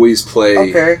would always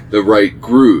play the right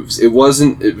grooves.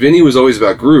 Vinny was always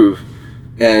about groove,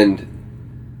 and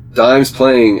Dime's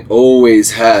playing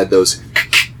always had those,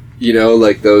 you know,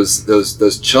 like those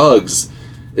chugs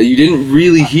that you didn't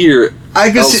really hear.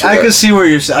 I can see what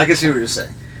you're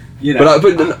saying. You know,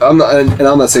 but I'm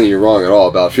not saying you're wrong at all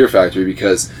about Fear Factory,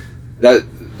 because that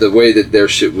the way that their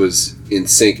shit was in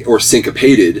sync or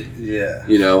syncopated,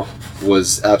 you know,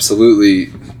 was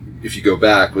absolutely, if you go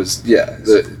back, was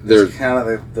they're kind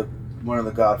of the one of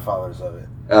the godfathers of it.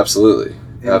 Absolutely,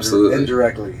 absolutely,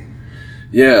 indirectly.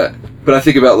 Yeah, but I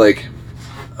think about like,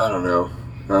 I don't know,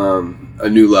 A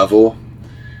New Level.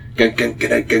 And when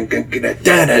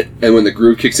the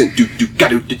groove kicks in,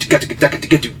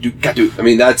 I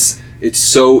mean, it's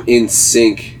so in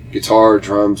sync. Guitar,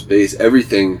 drums, bass,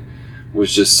 everything was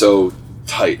just so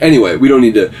tight. Anyway, we don't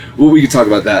need to. We can talk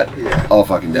about that all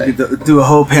fucking day. Do a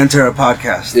whole Pantera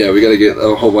podcast. Yeah, we got to get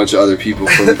a whole bunch of other people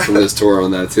from this tour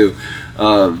on that too.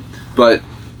 But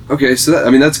okay, so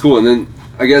that's cool. And then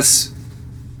I guess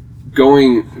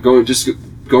going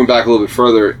back a little bit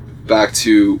further, back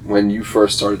to when you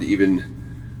first started to even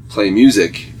play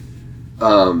music, you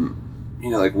know,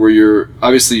 like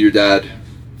obviously your dad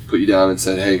put you down and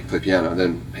said, hey, play piano, and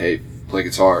then, hey, play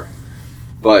guitar.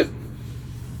 But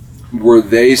were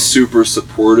they super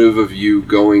supportive of you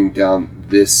going down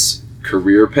this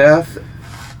career path?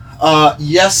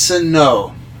 Yes and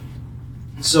no.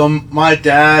 So my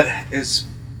dad is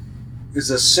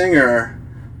a singer,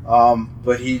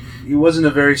 but he wasn't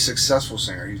a very successful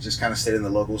singer. He just kind of stayed in the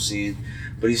local scene,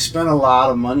 but he spent a lot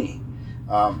of money,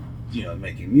 you know,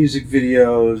 making music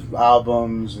videos,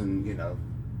 albums, and, you know,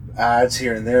 ads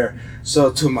here and there. So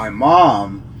to my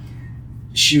mom,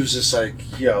 she was just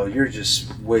like, yo, you're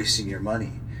just wasting your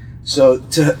money. So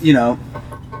to, you know,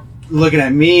 looking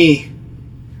at me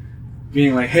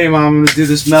being like, hey mom, I'm gonna do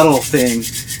this metal thing,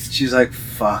 she's like,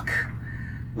 fuck,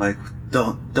 like,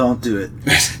 don't do it.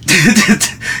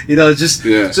 You know, just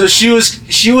so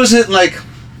she wasn't like,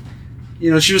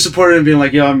 you know, she was supportive and being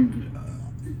like, yo,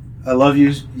 I love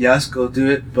you, yes, go do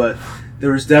it, but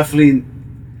there was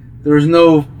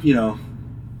no, you know,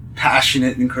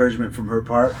 passionate encouragement from her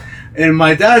part. And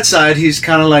my dad's side, he's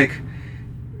kind of like,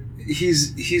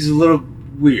 he's a little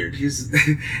weird. He's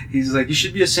like, you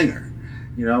should be a singer.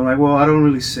 You know, I'm like, well, I don't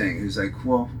really sing. He's like,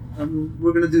 well,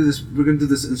 we're gonna do this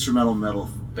instrumental metal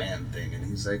band thing. And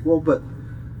he's like, well, but,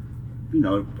 you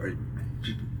know, are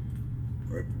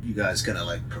you guys gonna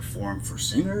like perform for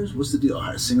singers? What's the deal?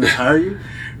 Singers hire you?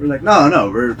 We're like, no,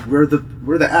 we're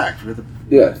the act. We're the thing.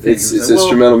 It's like,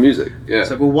 instrumental music. Yeah.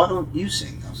 It's like, well, why don't you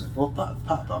sing? I was like, well,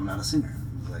 Pop, I'm not a singer. I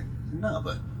was like, no,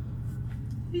 but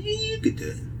you could do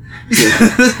it.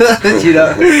 You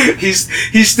know, he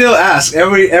still asks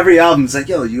every album. It's like,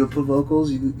 yo, you gonna put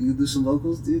vocals? You do some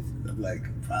vocals, dude? I'm like,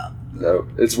 Pop. No,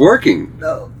 it's working.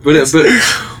 No, but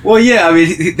well, yeah. I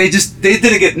mean, they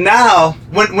didn't get now.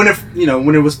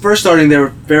 When it was first starting, they were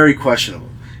very questionable.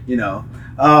 You know,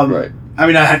 right. I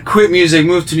mean, I had quit music,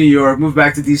 moved to New York, moved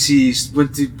back to DC,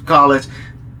 went to college,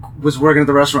 was working at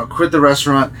the restaurant, quit the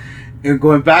restaurant, and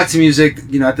going back to music,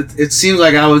 you know, it seems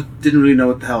like didn't really know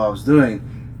what the hell I was doing,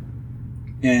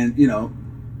 and you know,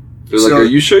 they're like, "Are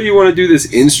you sure you want to do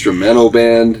this instrumental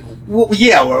band?" Well,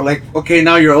 yeah, we're like, okay,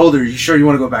 now you're older. You sure you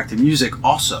want to go back to music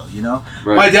also? You know,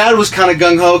 Right. My dad was kind of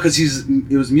gung ho because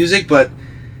it was music, but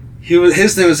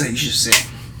his thing was like, you should sing.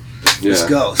 Let's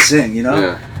go sing. You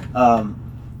know. Yeah.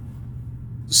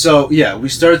 So yeah, we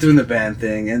started doing the band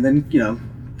thing, and then you know,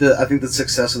 I think the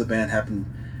success of the band happened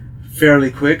fairly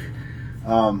quick,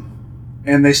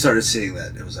 and they started seeing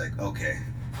that it was like, okay,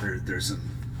 there's some.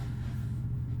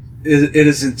 It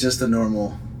isn't just a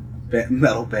normal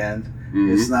metal band.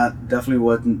 Mm-hmm. It's not definitely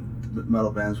wasn't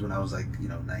metal bands when I was like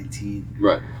 19.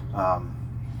 Right.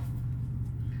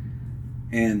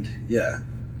 And yeah,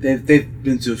 they've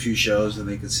been to a few shows and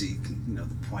they could see the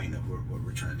point of what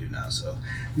we're trying to do now. So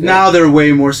now they're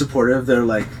way more supportive. They're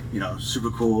like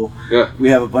super cool. Yeah.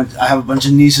 I have a bunch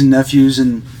of nieces and nephews,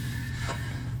 and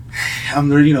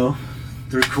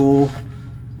they're cool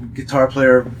guitar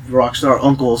player, rock star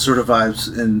uncle sort of vibes,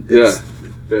 and it's,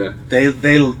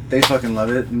 they fucking love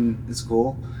it, and it's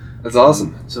cool. That's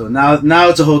awesome. So now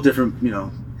it's a whole different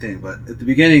thing, but at the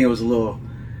beginning it was a little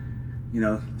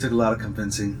took a lot of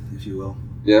convincing, if you will.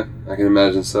 Yeah, I can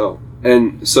imagine so.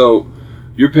 And so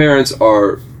your parents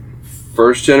are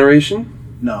first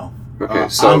generation? No. Okay,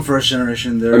 so I'm first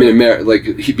generation. They're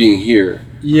being here.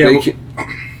 Yeah.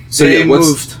 They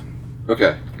moved.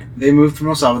 Okay. They moved from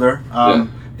El Salvador.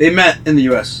 They met in the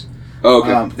U.S. Oh,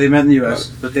 okay. They met in the U.S.,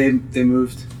 but they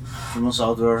moved from El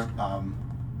Salvador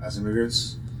as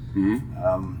immigrants.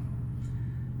 Mm-hmm.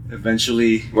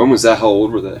 Eventually. When was that? How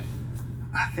old were they?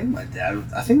 I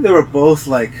think they were both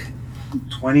like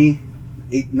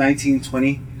 19,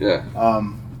 20. Yeah.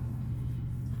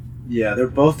 Yeah, they're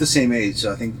both the same age.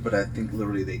 So I think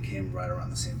literally they came right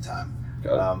around the same time.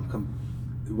 Got it.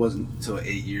 It wasn't until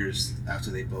 8 years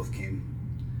after they both came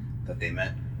that they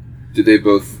met. Did they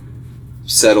both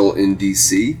settle in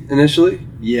D.C. initially?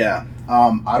 Yeah.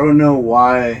 I don't know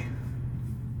why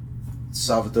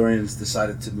Salvadorians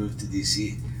decided to move to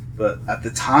D.C., but at the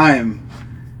time,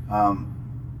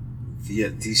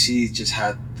 D.C. just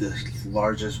had the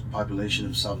largest population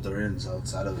of Salvadorians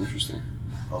outside of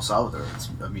El Salvador.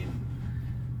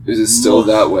 Is it still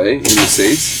that way in the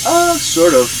States?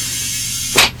 Sort of.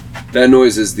 That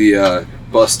noise is the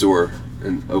bus door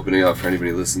and opening up for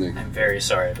anybody listening. I'm very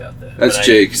sorry about that. That's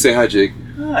Jake. Say hi, Jake.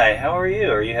 Hi, how are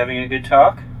you? Are you having a good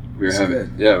talk? We're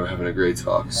having a great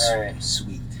talk. All right.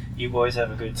 Sweet. You boys have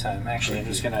a good time. Actually, I'm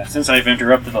just gonna, since I've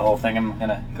interrupted the whole thing, I'm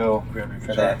gonna go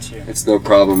for that too. It's no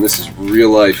problem. This is real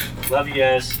life. Love you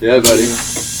guys. Yeah, buddy.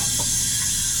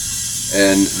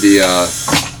 And the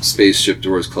spaceship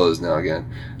door is closed now again.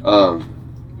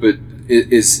 But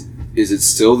is it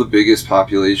still the biggest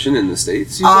population in the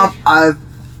States?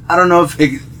 I don't know if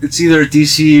it's either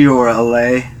DC or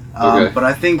LA. Okay. But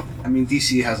I think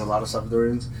DC has a lot of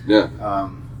Salvadorians. Yeah.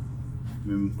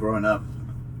 Growing up,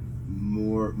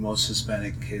 most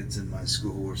Hispanic kids in my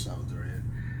school were Salvadorian,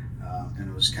 and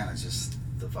it was kind of just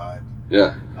the vibe.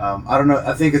 Yeah. I don't know.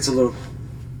 I think it's a little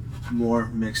more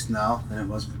mixed now than it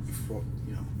was before,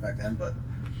 back then. But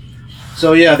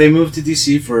so yeah, they moved to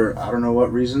DC for I don't know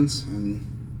what reasons, and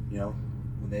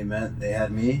when they met, they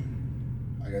had me.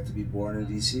 I got to be born in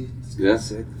DC. It's kind of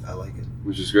sick. I like it.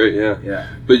 Which is great. Yeah. Yeah.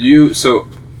 But you have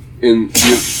an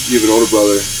older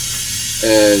brother,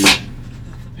 and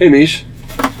hey, Mish.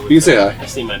 You can say hi. I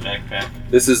see my backpack.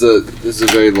 This is a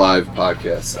very live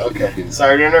podcast. So Okay.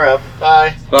 Sorry to interrupt.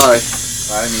 Bye. Bye.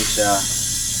 Bye, Misha.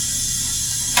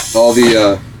 All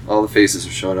the faces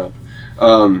are showing up.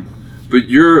 But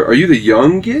are you the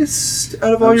youngest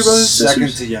out of all your brothers and Second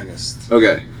sisters? to youngest.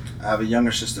 Okay. I have a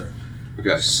younger sister.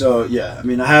 Okay. So yeah,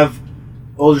 I have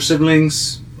older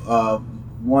siblings.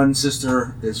 One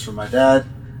sister is from my dad,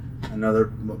 another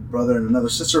brother and another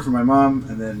sister from my mom,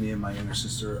 and then me and my younger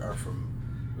sister are from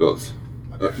Both.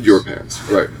 my parents. Your parents.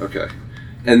 Right. Okay.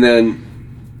 And then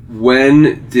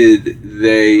when did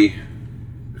they?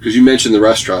 Because you mentioned the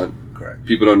restaurant. Correct.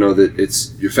 People don't know that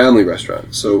it's your family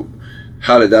restaurant. So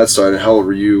how did that start, and how old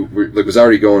were you? Was that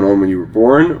already going on when you were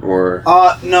born, or?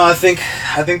 No, I think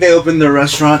they opened their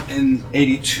restaurant in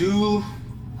 '82.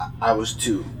 I was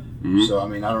 2, Mm-hmm. so I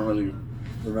don't really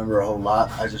remember a whole lot.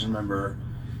 I just remember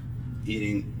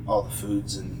eating all the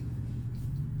foods and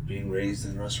being raised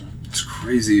in the restaurant. It's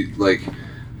crazy, like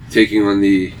taking on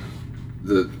the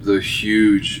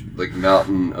huge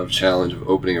mountain of challenge of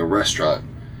opening a restaurant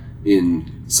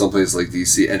in someplace like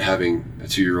DC and having a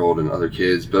 2-year-old and other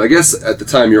kids. But I guess at the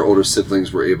time your older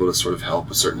siblings were able to sort of help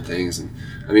with certain things. And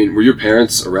were your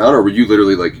parents around, or were you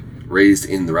literally raised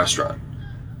in the restaurant?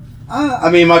 I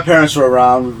mean, my parents were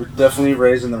around. We were definitely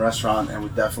raised in the restaurant, and we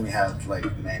definitely had like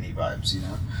nanny vibes, you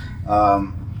know.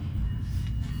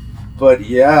 But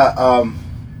yeah,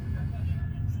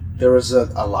 there was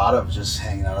a lot of just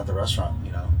hanging out at the restaurant,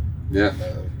 you know. Yeah.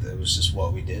 It was just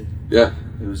what we did. Yeah.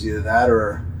 It was either that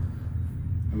or,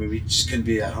 I mean, we just couldn't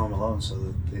be at home alone, so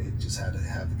they just had to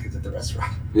have the kids at the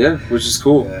restaurant. Yeah, which is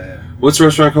cool. Yeah. What's the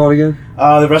restaurant called again?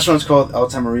 The restaurant's called El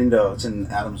Tamarindo. It's in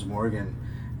Adams Morgan.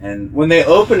 And when they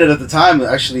opened it at the time,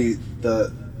 actually,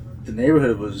 the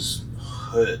neighborhood was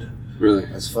hood. Really?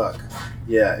 As fuck.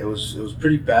 Yeah, it was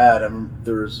pretty bad. I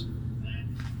remember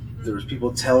there was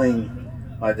people telling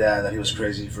my dad that he was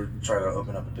crazy for trying to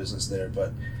open up a business there,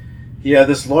 but he had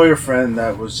this lawyer friend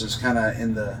that was just kind of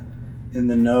in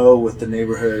the know with the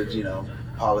neighborhood, you know,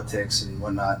 politics and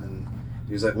whatnot, and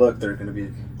he was like, look, there are going to be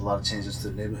a lot of changes to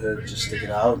the neighborhood, just stick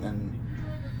it out. And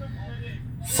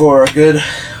for a good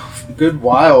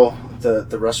while,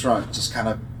 the restaurant just kind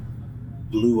of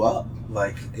blew up.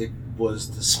 Like, it was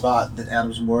the spot that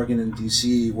Adams Morgan in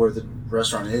DC, where the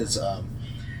restaurant is,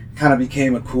 kind of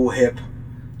became a cool, hip,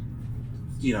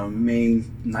 you know,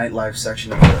 main nightlife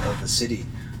section of the city.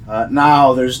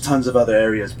 Now there's tons of other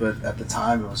areas, but at the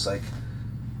time it was like,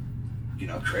 you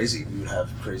know, crazy. We would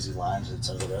have crazy lines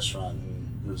outside of the restaurant,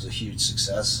 and it was a huge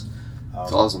success.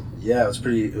 It's awesome. Yeah, it was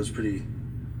pretty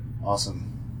awesome.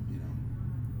 You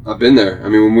know, I've been there. I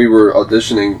mean, when we were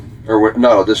auditioning, or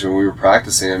not auditioning, when we were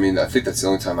practicing, I mean, I think that's the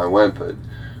only time I went, but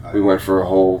we went for a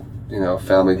whole, you know,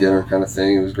 family dinner kind of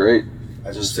thing. It was great.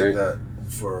 I just took that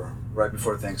for right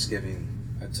before Thanksgiving.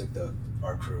 I took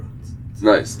our crew to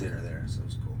Nice. dinner there, so it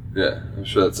was cool. Yeah, I'm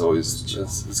sure that's always,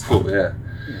 it's cool, yeah.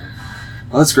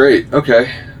 Well, that's great.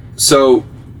 Okay. So,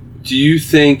 do you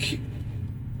think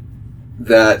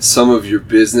that some of your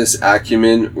business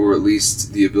acumen, or at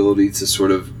least the ability to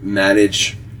sort of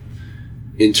manage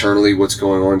internally what's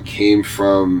going on, came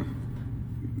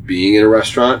from being in a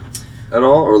restaurant at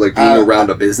all, or like being around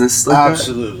a business like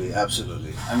Absolutely.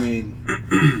 I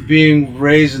mean, being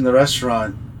raised in the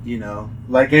restaurant, you know,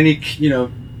 like any, you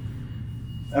know,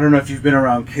 I don't know if you've been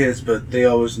around kids, but they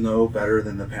always know better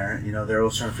than the parent. You know, they're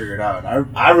always trying to figure it out.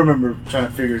 And I remember trying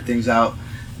to figure things out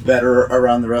better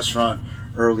around the restaurant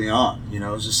early on. You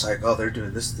know, it was just like, oh, they're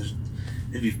doing this.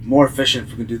 It'd be more efficient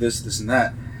if we could do this, this, and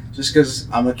that. Just because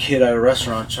I'm a kid at a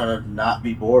restaurant trying to not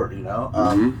be bored, you know?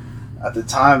 At the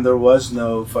time, there was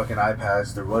no fucking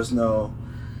iPads. There was no...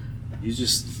 You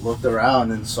just looked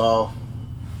around and saw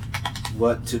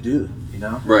what to do, you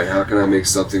know? Right, how can I make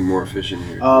something more efficient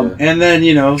here? And then,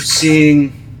 you know,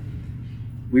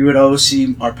 we would always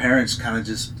see our parents kind of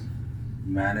just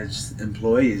manage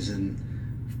employees and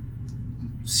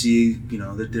see, you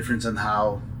know, the difference on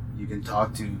how you can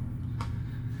talk to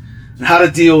and how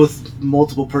to deal with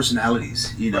multiple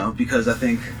personalities, you know, because I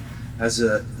think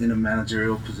in a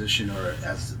managerial position or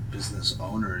as a business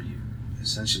owner, you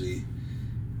essentially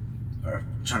are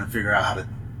trying to figure out how to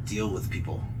deal with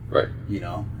people. Right. You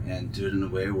know, and do it in a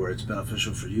way where it's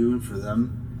beneficial for you and for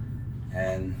them,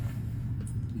 and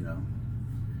you know.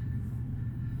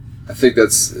 I think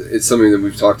it's something that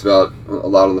we've talked about a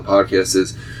lot on the podcast,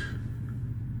 is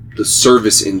the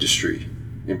service industry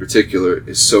in particular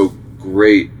is so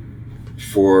great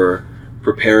for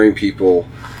preparing people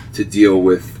to deal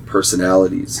with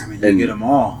personalities. I mean, you get them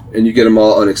all. And you get them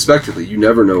all unexpectedly. You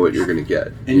never know what you're going to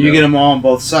get. And you get them all on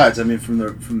both sides. I mean,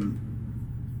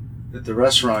 at the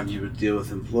restaurant, you would deal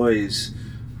with employees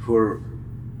who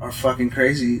are fucking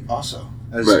crazy also.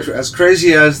 As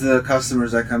crazy as the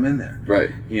customers that come in there.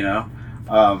 Right. You know?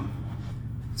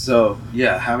 So,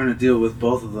 yeah, having to deal with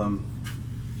both of them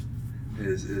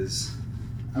is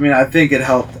I mean, I think it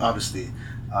helped, obviously,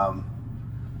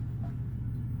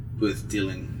 with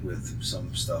dealing with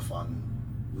some stuff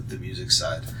with the music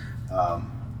side. Well,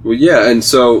 yeah, and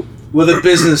so... With the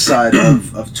business side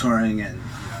of touring and,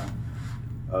 you know,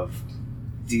 of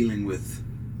dealing with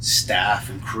staff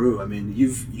and crew. I mean,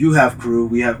 you have crew,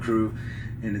 we have crew,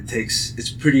 and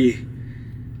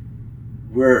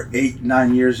we're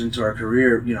 8-9 years into our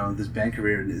career, you know, this band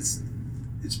career, and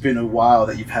it's been a while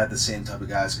that you've had the same type of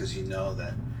guys, because you know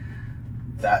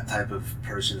that type of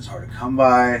person is hard to come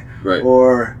by, right.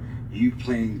 Or you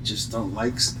plain just don't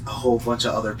like a whole bunch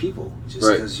of other people just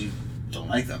because you don't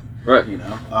like them, right? You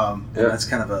know, and that's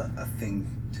kind of a thing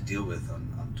to deal with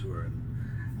on tour. And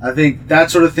I think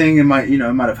that sort of thing it might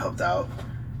have helped out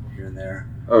here and there.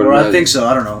 I think so.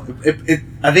 I don't know.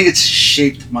 I think it's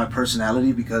shaped my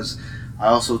personality, because I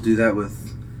also do that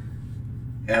with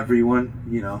everyone,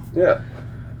 you know. Yeah.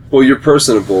 Well, you're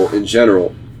personable in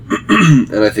general,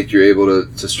 and I think you're able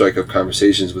to strike up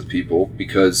conversations with people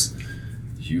because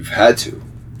you've had to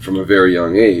from a very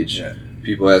young age. Yeah.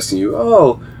 people asking you,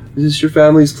 "Oh, is this your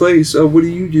family's place? Oh, what do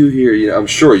you do here?" You know, I'm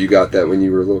sure you got that when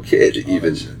you were a little kid,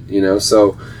 even. You know,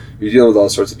 so you're dealing with all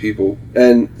sorts of people,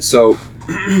 and so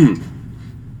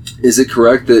is it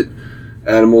correct that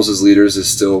Animals as Leaders is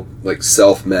still like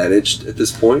self-managed at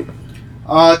this point?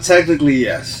 Technically,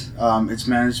 yes. It's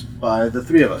managed by the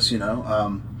three of us. You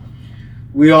know,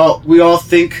 we all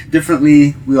think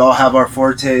differently. We all have our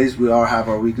fortes. We all have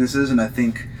our weaknesses, and I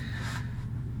think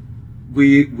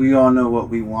we all know what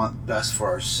we want best for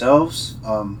ourselves.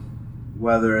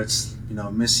 Whether it's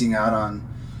missing out on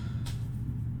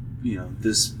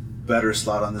this better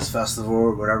slot on this festival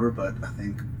or whatever, but I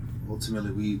think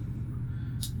ultimately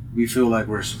we feel like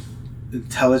we're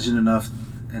intelligent enough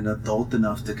and adult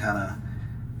enough to kind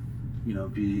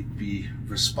of be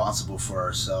responsible for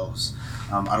ourselves.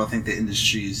 I don't think the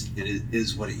industry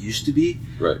is what it used to be.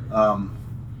 Right.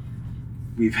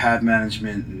 We've had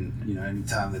management, and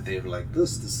anytime that they were like,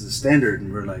 this is a standard,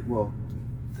 and we're like, well,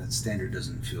 that standard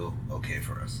doesn't feel okay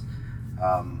for us.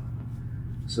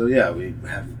 So yeah, we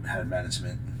have had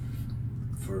management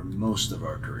for most of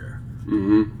our career.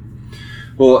 Mm-hmm.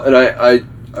 Well, and I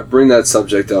bring that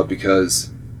subject up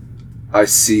because I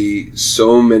see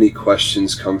so many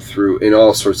questions come through in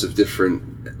all sorts of different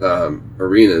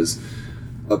arenas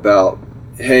about,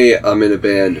 hey, I'm in a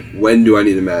band, when do I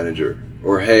need a manager?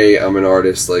 Or, hey, I'm an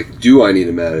artist, like, do I need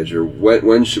a manager?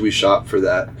 When should we shop for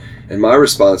that? And my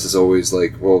response is always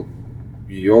like, well,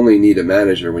 you only need a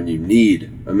manager when you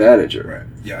need a manager. Right.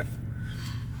 Yeah.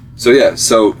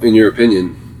 So in your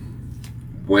opinion,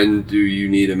 when do you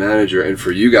need a manager? And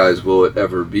for you guys, will it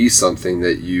ever be something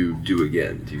that you do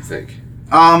again, do you think?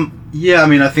 Yeah, I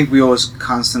mean, I think we always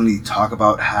constantly talk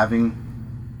about having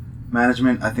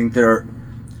management. I think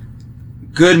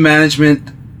good management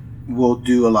will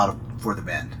do a lot for the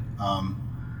band.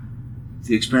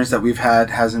 The experience that we've had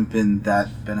hasn't been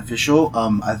that beneficial.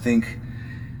 I think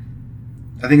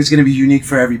it's going to be unique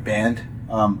for every band.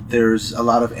 There's a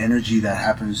lot of energy that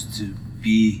happens to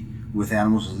be with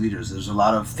Animals as Leaders. There's a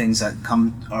lot of things that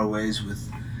come our ways with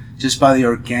just by the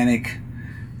organic,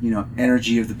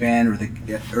 energy of the band, or the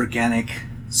organic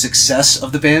success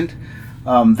of the band,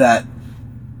 that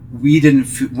we didn't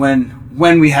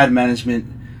when we had management,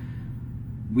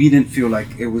 we didn't feel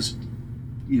like it was,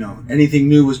 anything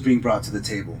new was being brought to the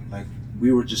table. Like,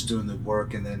 we were just doing the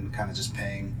work and then kind of just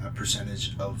paying a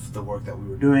percentage of the work that we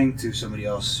were doing to somebody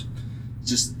else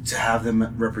just to have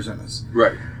them represent us.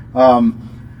 Right.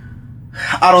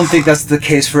 I don't think that's the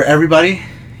case for everybody.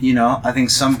 I think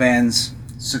some bands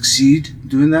succeed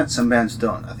doing that, some bands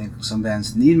don't. I think some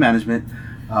bands need management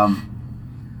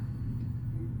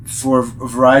for a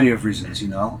variety of reasons.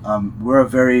 We're a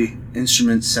very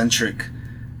instrument-centric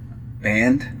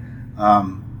band.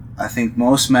 I think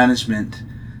most management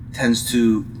tends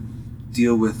to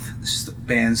deal with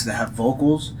bands that have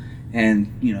vocals and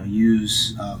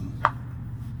use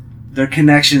their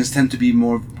connections tend to be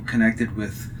more connected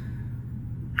with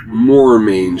more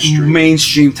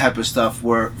mainstream type of stuff,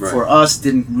 where for us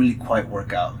didn't really quite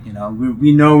work out.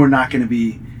 We know we're not going to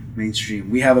be mainstream.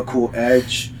 We have a cool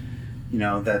edge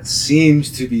that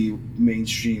seems to be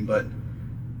mainstream, but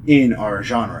in our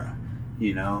genre.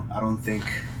 I don't think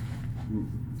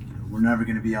we're never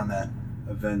going to be on that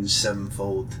Avenged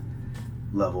Sevenfold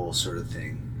level sort of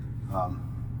thing.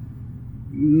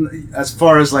 As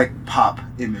far as like pop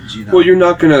image, Well, you're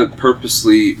not going to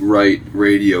purposely write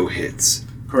radio hits.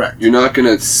 Correct. You're not going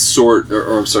to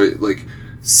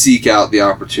seek out the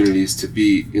opportunities to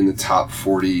be in the top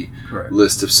 40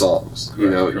 list of songs.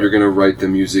 Correct. You're going to write the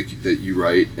music that you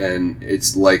write, and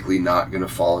it's likely not going to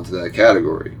fall into that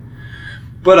category.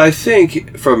 But I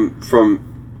think from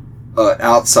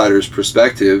outsider's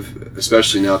perspective,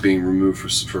 especially not being removed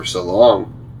for so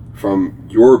long from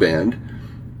your band,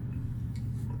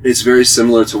 it's very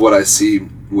similar to what I see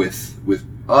with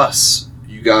us.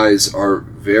 You guys are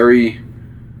very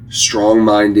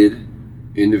strong-minded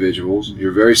individuals.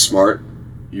 You're very smart.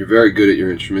 You're very good at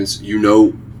your instruments. You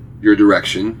know your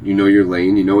direction. You know your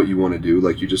lane. You know what you want to do,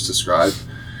 like you just described.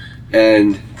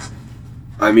 And,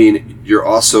 I mean, you're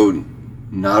also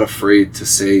not afraid to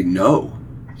say no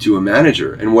to a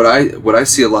manager. And what I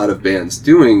see a lot of bands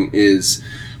doing is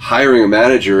hiring a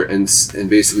manager and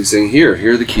basically saying, here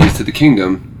are the keys to the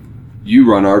kingdom. You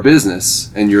run our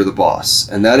business, and you're the boss.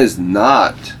 And that is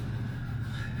not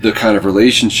the kind of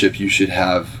relationship you should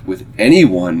have with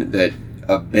anyone that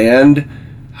a band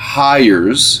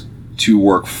hires to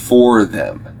work for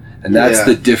them. And that's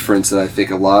the difference that I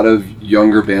think a lot of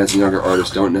younger bands and younger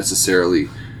artists don't necessarily,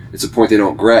 it's a point they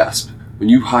don't grasp. When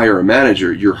you hire a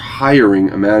manager, you're hiring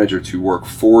a manager to work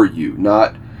for you,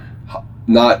 not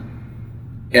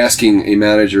asking a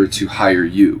manager to hire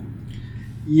you.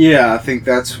 Yeah, I think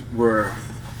that's where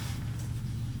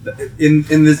in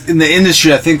the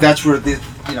industry, I think that's where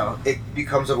it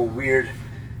becomes of a weird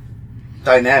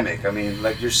dynamic. I mean,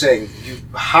 like you're saying, you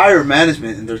hire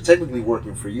management and they're technically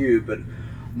working for you, but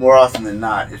more often than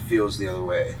not, it feels the other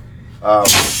way.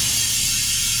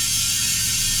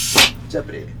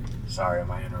 Jeopardy. Sorry, am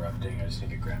I interrupting? I just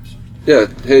need to grab some. Yeah,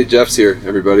 hey, Jeff's here,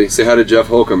 everybody. Say hi to Jeff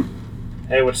Holcomb.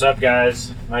 Hey, what's up,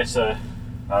 guys? Nice to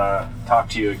talk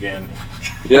to you again.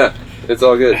 Yeah, it's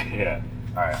all good. Yeah.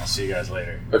 All right, I'll see you guys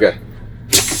later. Okay.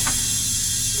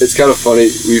 It's kind of funny.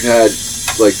 We've had,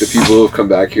 like, the people who have come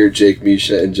back here, Jake,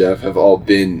 Misha, and Jeff, have all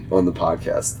been on the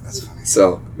podcast. That's funny.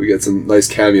 So we get some nice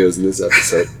cameos in this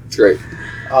episode. It's great.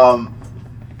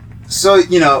 So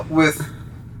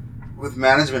with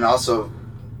management also,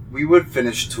 we would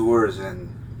finish tours and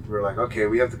we were like, okay,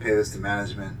 we have to pay this to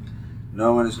management.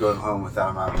 No one is going home with that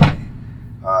amount of money.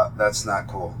 That's not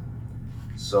cool.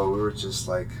 So we were just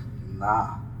like,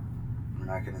 nah, we're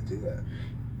not going to do that.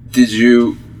 Did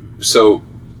you,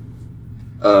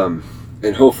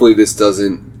 and hopefully this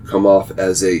doesn't come off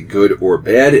as a good or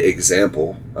bad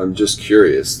example. I'm just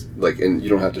curious, like, and you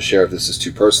don't have to share if this is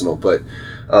too personal, but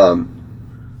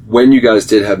when you guys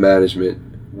did have management,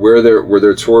 were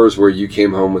there tours where you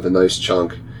came home with a nice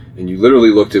chunk and you literally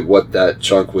looked at what that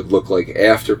chunk would look like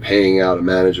after paying out a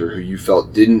manager who you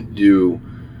felt didn't do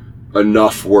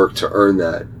enough work to earn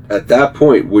that? At that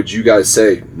point, would you guys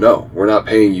say, no, we're not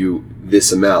paying you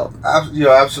this amount?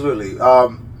 Absolutely.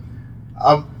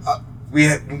 We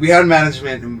had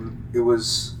management, and it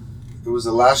was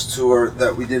the last tour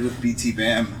that we did with BT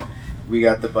BAM. We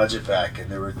got the budget back, and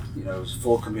it was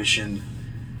full commission.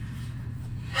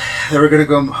 They were going to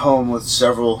go home with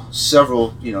several,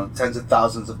 tens of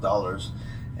thousands of dollars,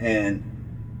 and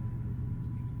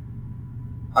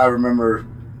I remember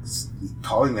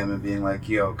calling them and being like,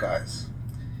 "Yo, guys,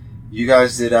 you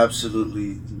guys did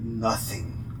absolutely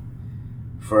nothing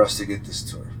for us to get this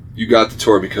tour. You got the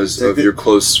tour because of your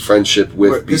close friendship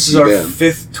with BT This is our BAM.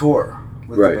 5th tour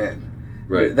with the band.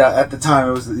 Right. That at the time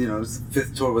it was the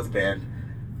 5th tour with the band.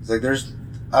 It's like there's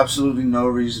absolutely no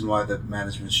reason why the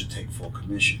management should take full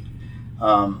commission.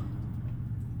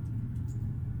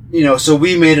 So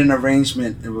we made an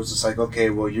arrangement. It was just like, okay,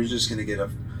 well, you're just gonna get a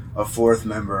 4th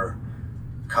member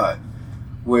cut,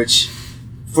 which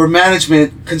for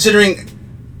management, considering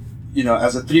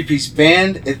as a 3-piece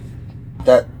band,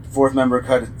 that 4th member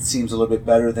cut seems a little bit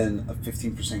better than a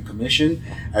 15% commission.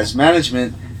 As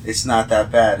management, it's not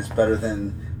that bad. It's better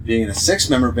than being in a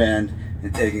 6-member band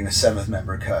and taking a 7th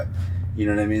member cut. You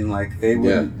know what I mean? Like they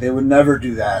would never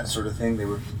do that sort of thing.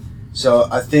 So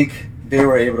I think they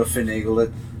were able to finagle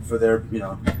it for their,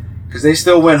 because they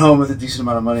still went home with a decent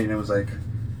amount of money, and it was like,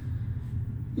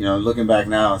 looking back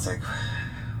now, it's like,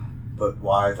 but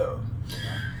why though?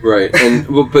 Right, and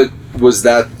but was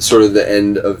that sort of the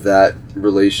end of that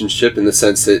relationship in the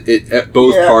sense that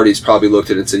both parties probably looked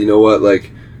at it and said, you know what,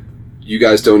 like, you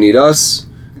guys don't need us,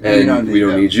 and we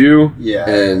don't need you,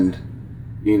 and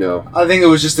I think it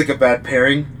was just like a bad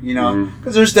pairing,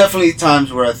 because there's definitely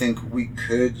times where I think we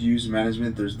could use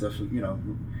management. There's definitely,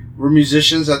 we're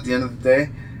musicians at the end of the day,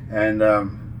 and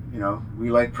we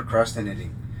like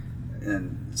procrastinating,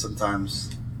 and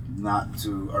sometimes not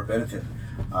to our benefit.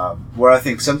 Where I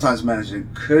think sometimes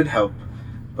management could help,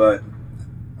 but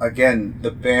again, the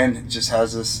band just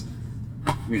has this,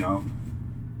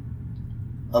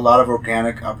 a lot of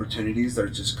organic opportunities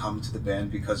that just come to the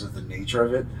band because of the nature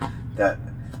of it. That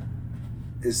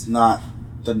is not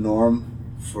the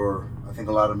norm for, I think,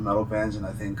 a lot of metal bands, and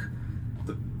I think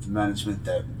the management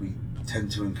that we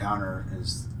tend to encounter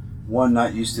is, one,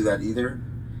 not used to that either,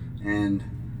 and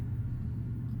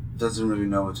doesn't really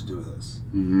know what to do with us.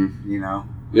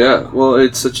 Yeah, well,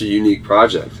 it's such a unique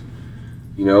project,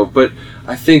 but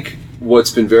I think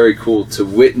what's been very cool to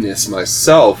witness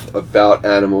myself about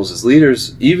Animals as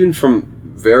Leaders, even from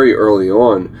very early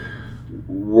on,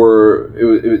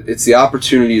 it's the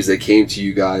opportunities that came to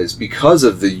you guys because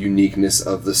of the uniqueness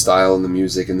of the style and the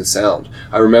music and the sound.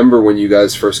 I remember when you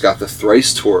guys first got the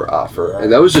Thrice tour offer, and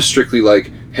that was just strictly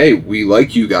like, hey, we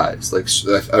like you guys. Like,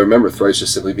 I remember Thrice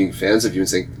just simply being fans of you and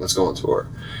saying, let's go on tour.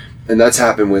 And that's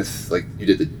happened with, like,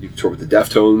 you toured with the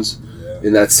Deftones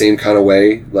in that same kind of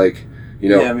way, like,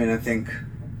 Yeah, I mean, I think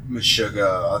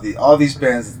Meshuggah, all these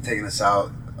bands that taken us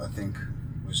out, I think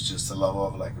was just a level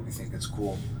of like, we think it's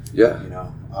cool.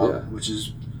 Which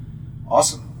is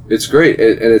awesome. It's great,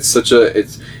 and it's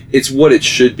it's what it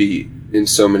should be in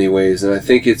so many ways, and I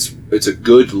think it's a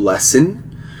good lesson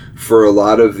for a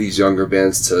lot of these younger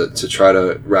bands to try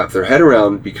to wrap their head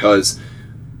around, because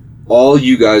all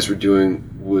you guys were doing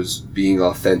was being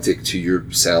authentic to your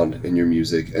sound and your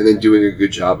music, and then doing a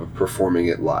good job of performing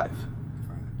it live.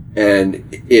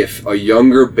 And if a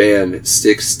younger band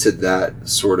sticks to that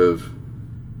sort of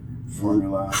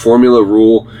formula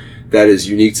rule that is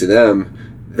unique to them,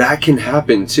 that can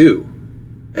happen too.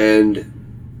 And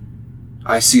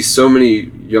I see so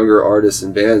many younger artists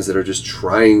and bands that are just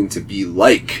trying to be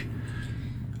like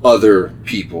other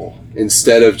people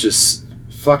instead of just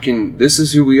fucking, this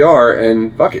is who we are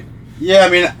and fuck it. Yeah, I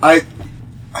mean, I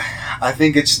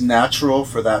think it's natural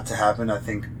for that to happen. I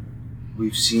think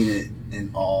we've seen it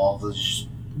in all the...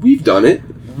 We've done it.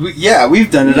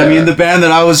 We've done it. Yeah. I mean, the band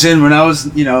that I was in when I was,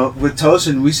 with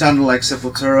Tosin, we sounded like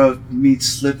Sepultura meets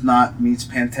Slipknot meets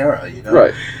Pantera,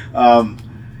 Right.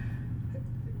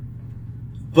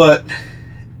 But,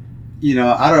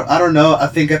 I don't know. I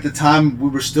think at the time we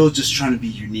were still just trying to be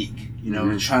unique.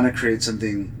 We're trying to create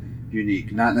something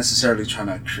unique, not necessarily trying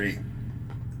to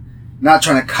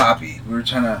copy. We were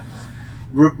trying to...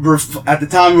 at the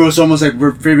time, it was almost like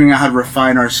we're figuring out how to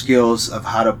refine our skills of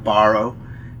how to borrow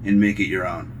and make it your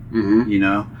own.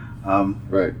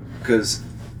 Right. Because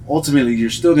ultimately, you're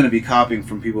still going to be copying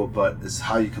from people, but it's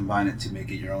how you combine it to make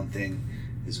it your own thing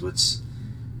is what's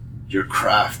your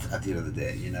craft at the end of the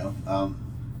day.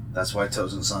 That's why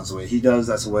Tosin sounds the way he does.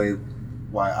 That's why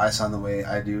I sound the way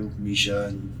I do. Misha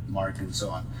and Mark and so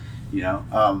on.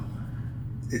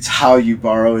 It's how you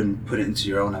borrow and put it into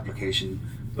your own application,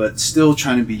 but still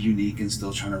trying to be unique and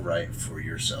still trying to write for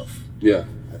yourself. Yeah.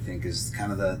 I think is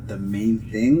kind of the main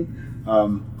thing.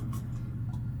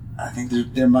 I think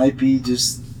there might be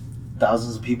just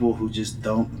thousands of people who just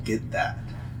don't get that.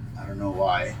 I don't know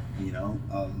why,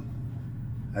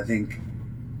 I think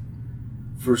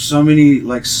for so many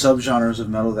like subgenres of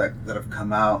metal that have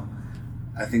come out,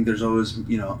 I think there's always,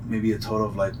 maybe a total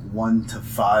of like 1 to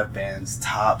 5 bands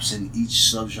tops in each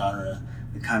subgenre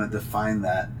that kind of define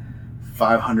that.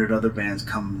 500 other bands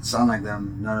come and sound like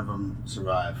them, none of them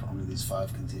survive, only these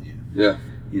 5 continue. Yeah.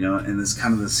 And it's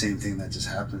kind of the same thing that just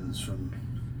happens from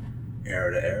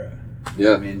era to era.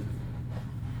 Yeah. I mean,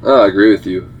 I agree with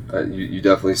you. You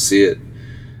definitely see it.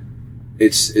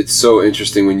 It's so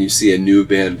interesting when you see a new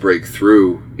band break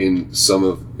through in some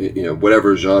of,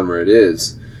 whatever genre it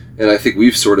is. And I think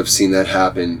we've sort of seen that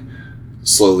happen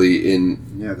slowly in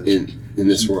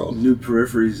this world. New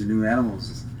Peripheries and new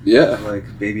animals. Yeah.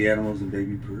 Like baby animals and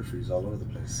baby Peripheries all over the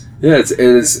place. Yeah,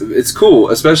 it's cool,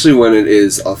 especially when it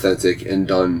is authentic and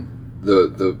done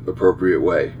the appropriate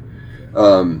way.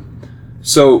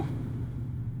 So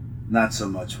not so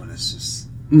much when it's just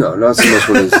no, not so much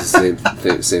when it's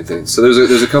the same thing. So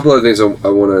there's a couple other things I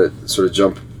want to sort of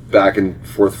jump back and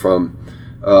forth from.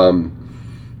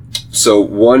 So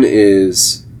one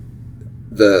is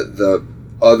the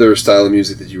other style of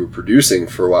music that you were producing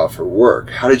for a while for work.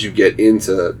 How did you get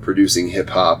into producing hip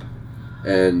hop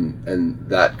and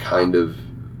that kind of...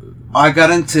 I got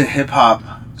into hip hop.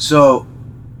 So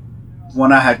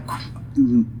when I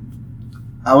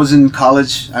was in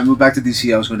college, I moved back to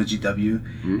DC. I was going to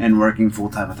GW and working full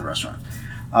time at the restaurant.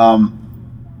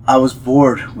 I was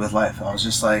bored with life. I was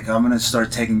just like, I'm going to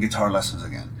start taking guitar lessons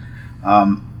again.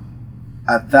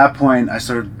 At that point,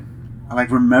 I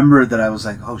remembered that I was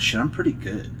like, oh shit, I'm pretty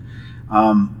good.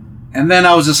 And then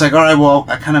I was just like, all right, well,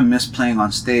 I kind of miss playing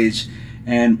on stage.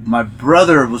 And my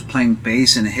brother was playing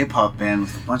bass in a hip hop band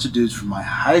with a bunch of dudes from my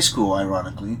high school,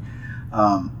 ironically.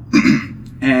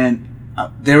 And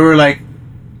they were like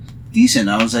decent.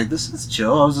 I was like, this is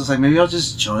chill. I was just like, maybe I'll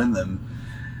just join them.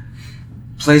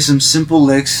 Play some simple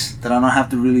licks that I don't have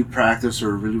to really practice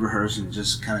or really rehearse and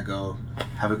just kind of go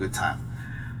have a good time.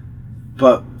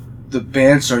 But the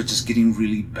band started just getting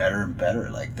really better and better.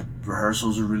 Like the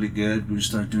rehearsals were really good. We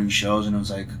started doing shows and it was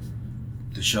like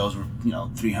the shows were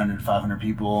 300, 500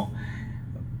 people.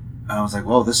 And I was like,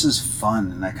 whoa, this is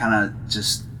fun. And I kind of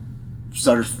just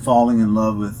started falling in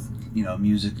love with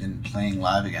music and playing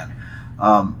live again.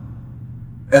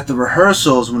 At the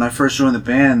rehearsals when I first joined the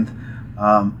band,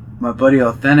 my buddy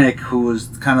Authentic, who was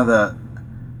kind of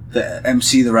the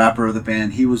MC, the rapper of the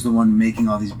band, he was the one making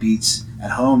all these beats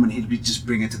at home, and he'd just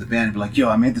bring it to the band and be like, yo,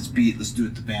 I made this beat, let's do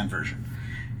it the band version.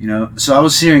 So I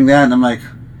was hearing that and I'm like,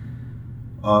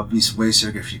 oh, it'd be way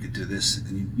sicker if you could do this.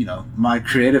 And my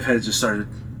creative head just started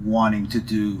wanting to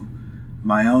do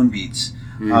my own beats.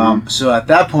 So at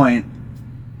that point,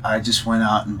 I just went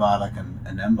out and bought like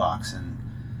an M-Box and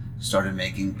started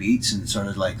making beats and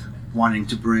started like wanting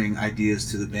to bring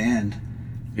ideas to the band,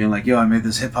 being like, yo, I made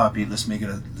this hip hop beat, let's make it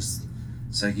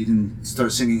it's like you can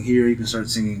start singing here, you can start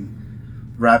singing,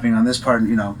 rapping on this part, So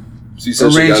you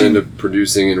essentially got into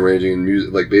producing and arranging and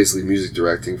music, like basically music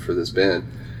directing for this band.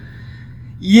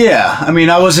 Yeah, I mean,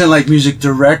 I wasn't like music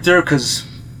director because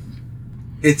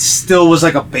it still was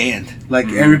like a band. Like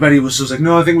everybody was just like,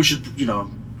 no, I think we should,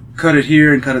 cut it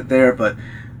here and cut it there. But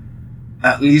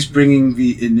at least bringing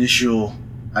the initial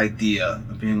idea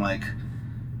of being like,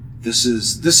 this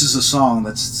is a song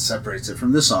that separates it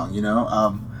from this song.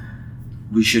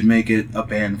 We should make it a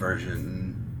band version.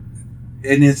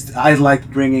 And I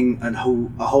liked bringing a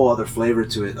whole other flavor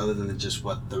to it, other than just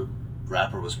what the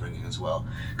rapper was bringing as well.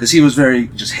 Because he was very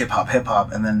just hip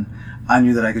hop, and then I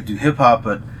knew that I could do hip hop,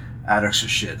 but add extra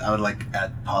shit. I would like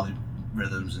add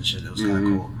polyrhythms and shit. It was kind of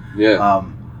cool. Yeah.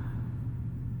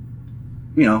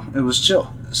 It was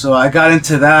chill. So I got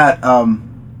into that,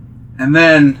 and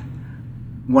then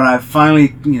when I finally,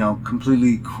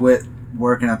 completely quit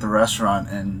working at the restaurant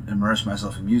and immersed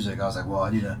myself in music, I was like, well,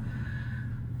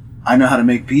 I know how to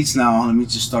make beats now. Let me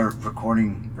just start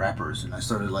recording rappers. And I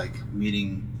started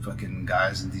meeting fucking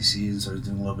guys in DC and started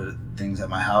doing a little bit of things at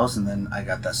my house. And then I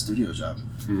got that studio job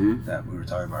that we were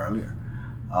talking about earlier.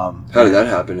 How did that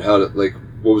happen?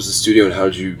 What was the studio and how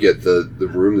did you get the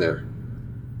room there?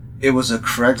 It was a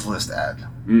Craigslist ad.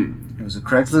 It was a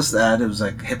Craigslist ad. It was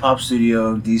like hip hop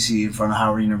studio in DC in front of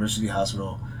Howard University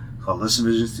Hospital called Listen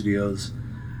Vision Studios.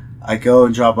 I go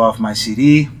and drop off my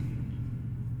CD,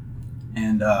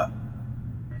 and I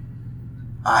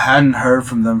hadn't heard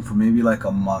from them for maybe like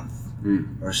a month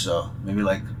or so, maybe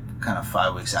like kind of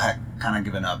 5 weeks. I had kind of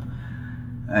given up,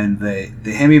 and they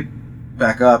hit me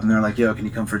back up, and they're like, "Yo, can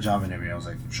you come for a job interview?" I was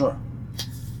like, "Sure."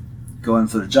 Go in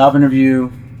for the job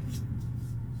interview.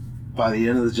 By the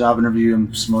end of the job interview,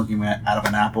 I'm smoking out of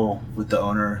an apple with the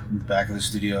owner in the back of the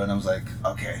studio, and I was like,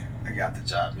 "Okay, I got the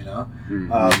job,"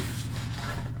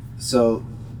 So,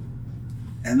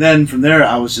 and then from there,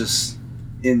 I was just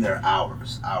in there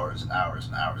hours,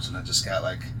 and I just got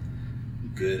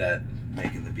good at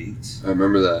making the beats. I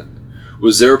remember that.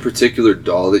 Was there a particular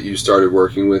DAW that you started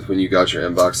working with when you got your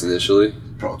Mbox initially?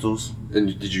 Pro Tools.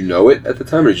 And did you know it at the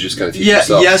time, or did you just kind of teach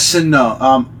yourself? Yes and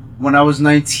no. When I was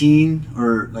 19,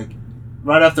 or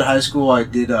right after high school, I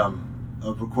did a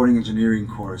recording engineering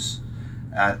course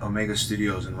at Omega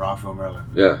Studios in Rockville, Maryland.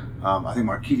 Yeah. I think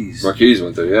Marquides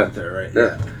went there, yeah. Went there, right?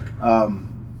 Yeah.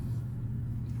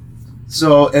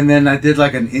 So, and then I did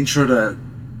an intro to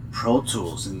Pro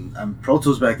Tools, and Pro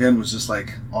Tools back then was just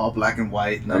all black and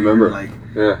white. I remember.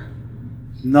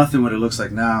 Nothing what it looks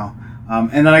like now.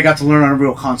 And then I got to learn on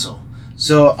Unreal Console.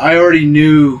 So I already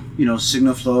knew,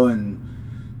 signal flow and,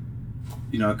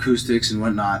 acoustics and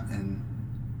whatnot, and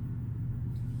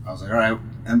I was like, all right,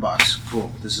 Mbox,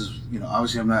 cool. This is,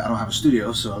 obviously I don't have a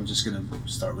studio, so I'm just gonna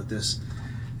start with this,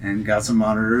 and got some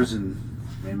monitors and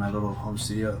made my little home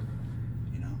studio.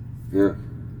 Yeah,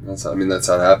 that's how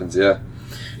it happens. Yeah,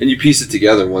 and you piece it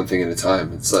together one thing at a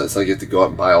time. It's like you have to go out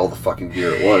and buy all the fucking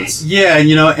gear at once. Yeah,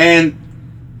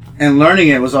 and learning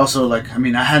it was also I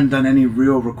hadn't done any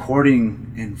real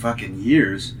recording in fucking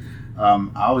years.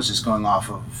 I was just going off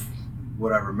of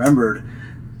what I remembered.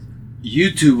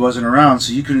 YouTube wasn't around,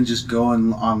 so you couldn't just go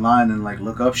online and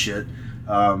look up shit.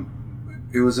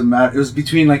 It was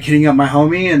between hitting up my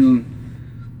homie and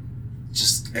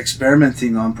just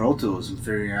experimenting on Pro Tools and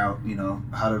figuring out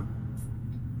how to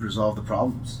resolve the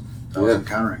problems I was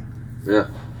encountering. Yeah.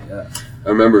 I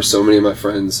remember so many of my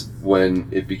friends, when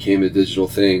it became a digital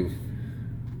thing,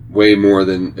 way more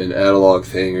than an analog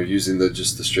thing or using the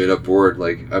straight up board.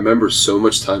 I remember so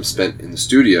much time spent in the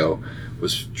studio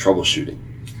was troubleshooting.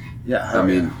 Yeah.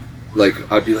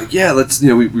 I'd be like, yeah, let's,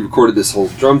 we recorded this whole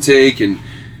drum take, and,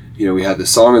 we had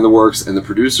this song in the works, and the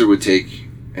producer would take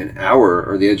an hour,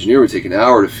 or the engineer would take an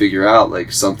hour to figure out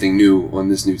something new on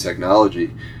this new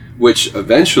technology, which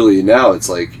eventually now it's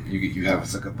you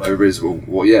have everybody's,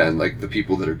 and the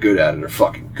people that are good at it are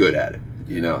fucking good at it.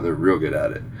 They're real good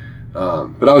at it.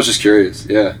 But I was just curious.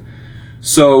 Yeah.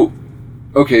 So,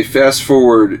 okay, fast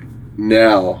forward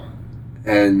now,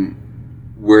 and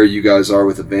where you guys are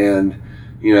with the band,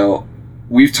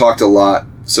 we've talked a lot.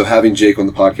 So having Jake on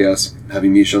the podcast,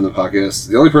 having Misha on the podcast,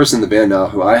 the only person in the band now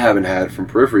who I haven't had from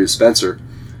Periphery is Spencer,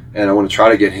 and I want to try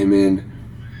to get him in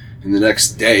the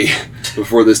next day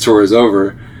before this tour is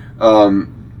over.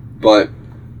 But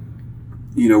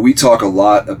we talk a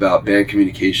lot about band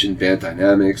communication, band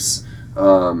dynamics,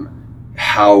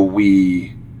 how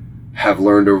we have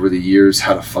learned over the years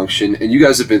how to function, and you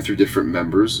guys have been through different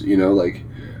members,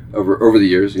 over the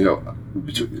years,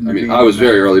 I was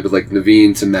very early, but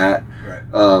Naveen to Matt, right.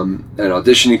 And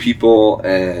auditioning people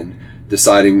and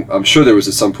deciding, I'm sure there was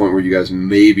at some point where you guys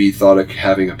maybe thought of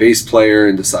having a bass player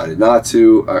and decided not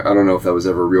to. I don't know if that was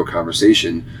ever a real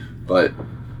conversation, but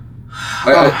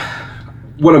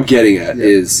what I'm getting at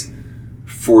is,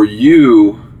 for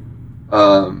you,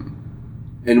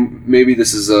 and maybe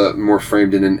this is more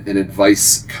framed in an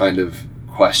advice kind of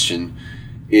question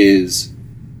is,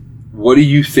 what do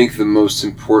you think the most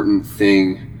important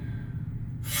thing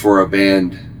for a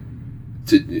band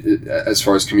to, as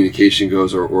far as communication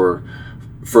goes, or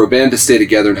for a band to stay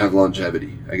together and have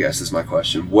longevity, I guess is my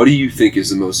question. What do you think is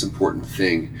the most important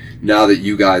thing now that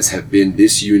you guys have been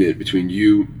this unit between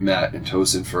you, Matt, and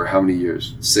Tosin for how many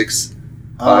years? 6?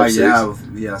 5, 6?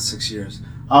 Yeah, 6 years.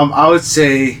 I would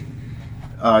say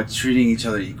treating each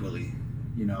other equally.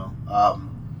 You know,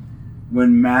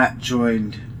 when Matt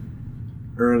joined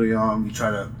early on, we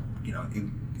try to, you know,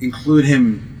 include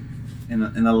him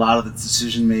in a lot of the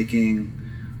decision making,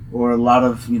 or a lot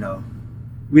of, you know,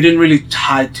 we didn't really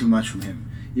hide too much from him.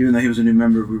 Even though he was a new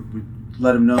member, we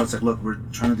let him know, it's like, look, we're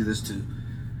trying to do this to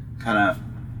kind of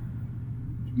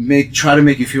try to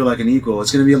make you feel like an equal.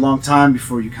 It's going to be a long time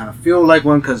before you kind of feel like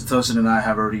one, because Tosin and I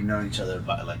have already known each other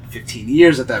by like 15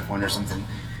 years at that point or something,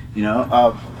 you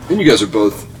know. And you guys are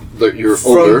both, you're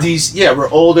from older. We're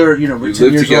older, you know, we're You 10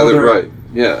 live years together, older. right?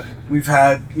 Yeah. We've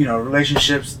had, you know,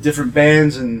 relationships, different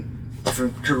bands, and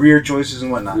different career choices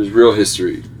and whatnot. There's real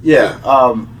history. Yeah.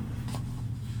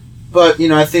 But, you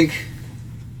know, I think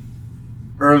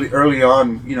early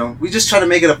on, you know, we just try to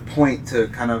make it a point to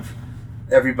kind of,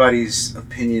 everybody's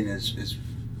opinion is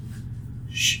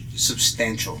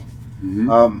substantial.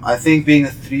 Mm-hmm. I think being a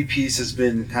 3-piece has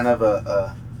been kind of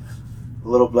a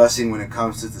little blessing when it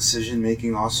comes to decision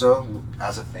making also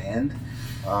as a band.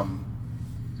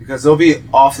 Because there'll be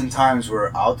often times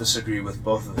where I'll disagree with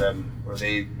both of them, or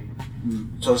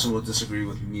Tosin will disagree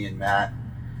with me and Matt,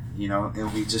 you know,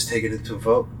 and we just take it into a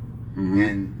vote. Mm-hmm.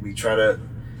 And we try to,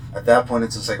 at that point,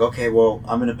 it's just like, okay, well,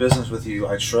 I'm in a business with you.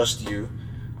 I trust you.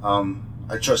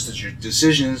 I trusted your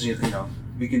decisions. You know,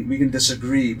 we can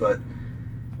disagree, but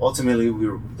ultimately,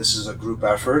 this is a group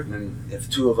effort, and if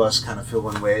 2 of us kind of feel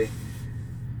one way,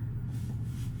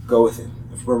 go with it.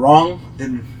 If we're wrong,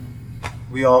 then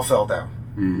we all fell down.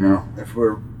 Mm-hmm. You know, if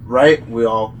we're right, we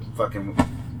all fucking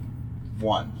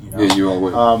won. You know, Yeah, you all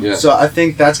win. Yeah. So I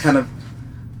think that's kind of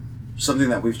something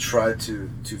that we've tried to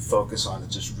focus on,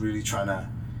 is just really trying to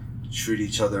treat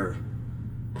each other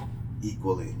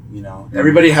equally. You know,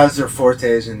 everybody has their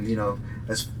fortes, and, you know,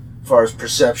 as far as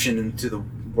perception into the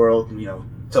world, you know,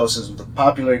 Tosin's the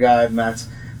popular guy, Matt's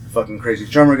the fucking crazy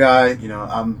drummer guy, you know,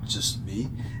 I'm just me,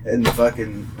 and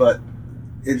but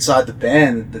inside the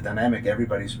band, the dynamic,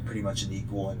 everybody's pretty much an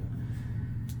equal, and,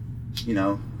 you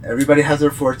know, everybody has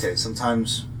their forte.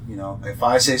 Sometimes, you know, if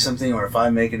I say something, or if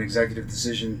I make an executive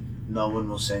decision, no one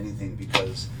will say anything,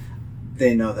 because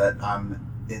they know that I'm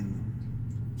in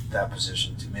that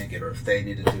position to make it, or if they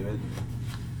need to do it.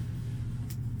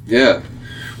 Yeah.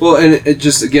 Well, and it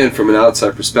just, again, from an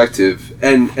outside perspective,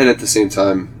 and at the same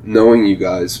time, knowing you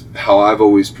guys, how I've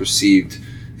always perceived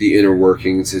the inner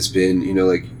workings has been, you know,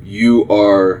 like, you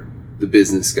are the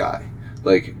business guy.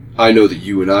 Like, I know that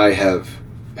you and I have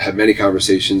had many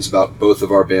conversations about both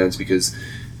of our bands, because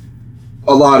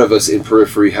a lot of us in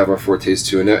Periphery have our fortes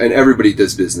too, and everybody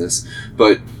does business,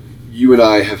 but you and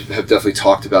I have definitely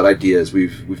talked about ideas.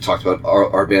 We've talked about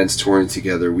our bands touring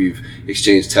together. We've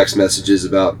exchanged text messages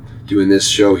about doing this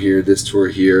show here, this tour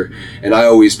here, and I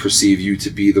always perceive you to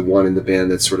be the one in the band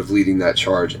that's sort of leading that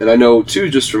charge. And I know too,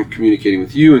 just from communicating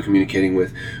with you and communicating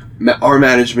with our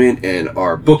management and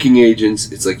our booking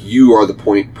agents, it's like you are the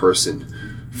point person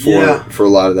for a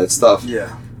lot of that stuff.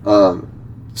 Yeah.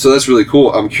 So that's really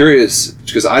cool. I'm curious,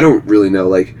 because I don't really know,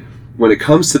 like, when it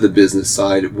comes to the business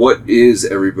side, what is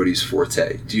everybody's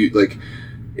forte? Do you, like,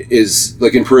 is,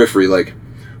 like, in Periphery, like,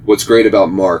 what's great about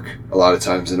Mark a lot of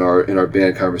times in our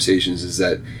band conversations is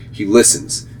that he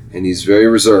listens, and he's very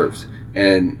reserved,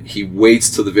 and he waits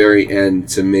till the very end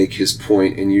to make his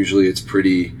point, and usually it's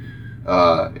pretty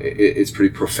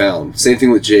profound. Same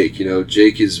thing with Jake. You know,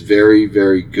 Jake is very,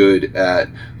 very good at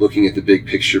looking at the big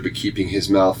picture, but keeping his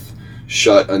mouth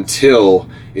shut until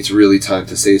it's really time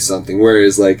to say something.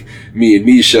 Whereas, like, me and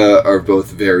Misha are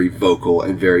both very vocal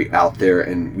and very out there,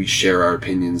 and we share our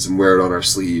opinions and wear it on our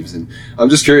sleeves. And I'm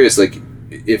just curious, like,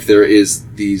 if there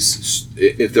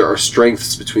are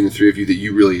strengths between the 3 of you that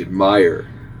you really admire.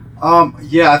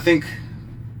 Yeah, I think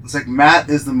it's like Matt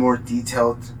is the more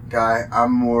detailed guy.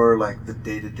 I'm more like the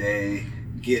day-to-day,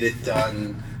 get it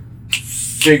done,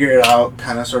 figure it out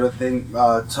kind of sort of thing.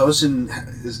 Tosin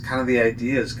is kind of the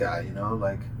ideas guy, you know,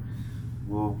 like,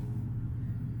 well,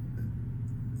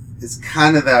 it's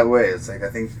kind of that way. It's like, I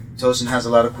think Tosin has a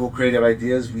lot of cool creative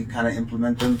ideas. We kind of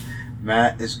implement them.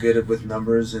 Matt is good with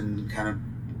numbers and kind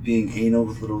of being anal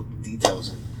with little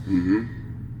details. And,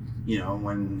 you know,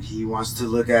 when he wants to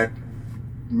look at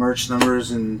merch numbers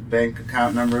and bank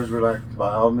account numbers, we're like,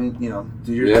 by all means, you know,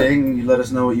 do your thing. You let us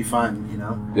know what you find, you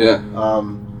know? Yeah.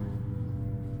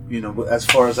 you know, as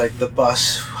far as like the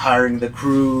bus, hiring the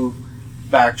crew,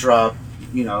 backdrop,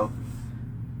 you know,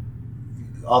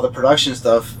 all the production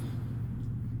stuff,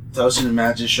 Tosin and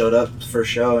Matt just showed up for a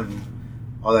show, and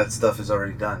all that stuff is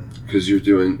already done. Because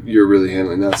you're really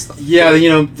handling that stuff. Yeah, you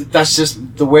know, that's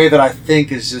just the way that I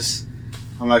think is just,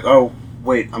 I'm like, oh,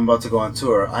 wait, I'm about to go on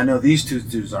tour. I know these two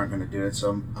dudes aren't going to do it,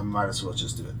 so I might as well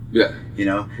just do it. Yeah. You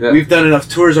know? Yeah. We've done enough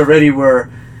tours already where,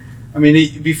 I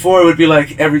mean, before it would be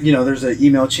like there's an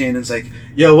email chain and it's like,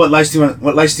 yo, what lights do you want?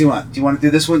 What lights do you want? Do you want to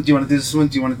do this one? Do you want to do this one?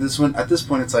 Do you want to do this one? At this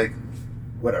point, it's like,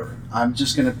 whatever. I'm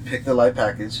just going to pick the light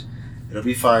package. It'll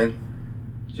be fine.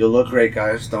 You'll look great,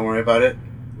 guys. Don't worry about it.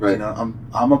 Right. You know,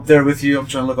 I'm up there with you. I'm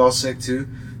trying to look all sick too.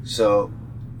 So,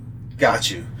 got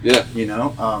you. Yeah. You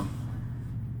know?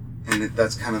 And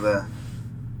that's kind of the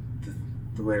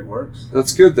way it works.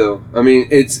 That's good though. I mean,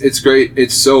 it's great.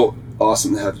 It's so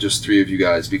awesome to have just three of you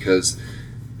guys because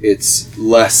it's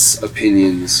less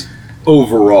opinions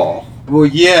overall. Well,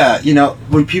 yeah, you know,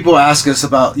 when people ask us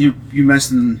about you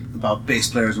mentioned about bass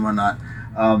players and whatnot.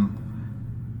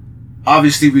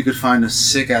 Obviously, we could find a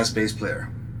sick ass bass player.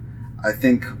 I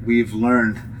think we've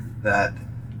learned that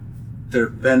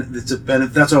it's a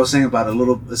benefit. That's what I was saying about a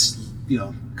little, you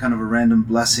know, kind of a random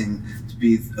blessing to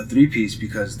be a 3-piece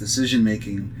because decision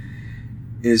making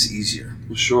is easier.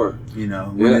 Sure. You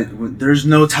know, Yeah. when there's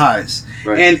no ties.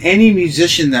 Right. And any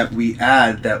musician that we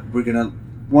add that we're going to,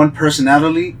 one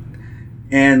personality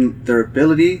and their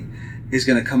ability is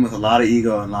going to come with a lot of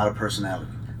ego and a lot of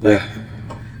personality. Yeah.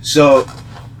 So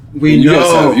we And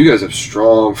know. you guys have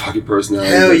strong fucking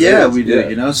personalities. Hell yeah, we do. Yeah.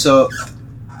 You know, so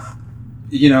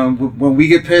you know when we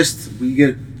get pissed, we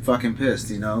get fucking pissed.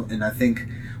 You know, and I think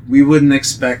we wouldn't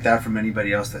expect that from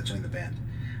anybody else that joined the band.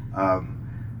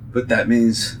 But that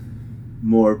means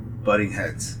more butting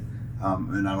heads,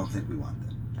 and I don't think we want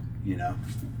that. You know.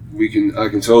 I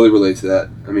can totally relate to that.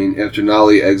 I mean, after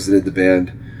Nolly exited the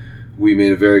band, we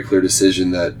made a very clear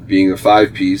decision that being a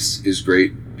 5-piece is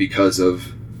great because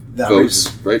of That votes,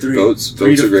 reason. right? Three Votes to-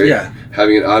 are great. Yeah.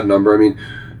 Having an odd number. I mean,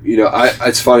 you know,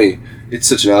 it's funny. It's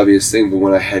such an obvious thing, but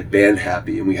when I had Band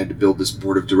Happy and we had to build this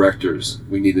board of directors,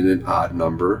 we needed an odd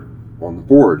number on the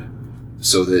board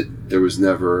so that there was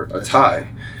never a tie.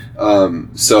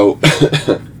 So,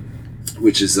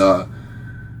 which is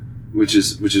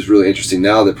really interesting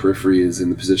now that Periphery is in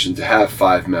the position to have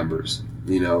 5 members,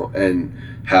 you know, and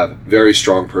have very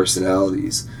strong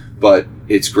personalities. But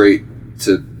it's great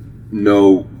to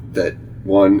know that,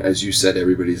 one, as you said,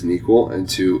 everybody's an equal, and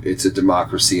 2, it's a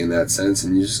democracy in that sense,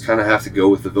 and you just kind of have to go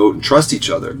with the vote and trust each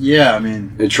other Yeah, I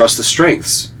mean, and trust the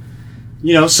strengths.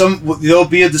 you know, there'll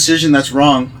be a decision that's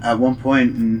wrong at one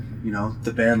point, and you know,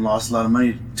 the band lost a lot of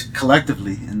money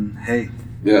collectively, and hey,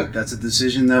 Yeah. that's a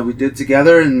decision that we did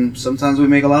together, and sometimes we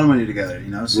make a lot of money together.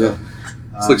 You know, so. Yeah.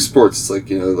 It's like sports. It's like,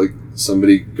 you know, like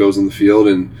somebody goes on the field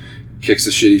and kicks a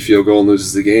shitty field goal and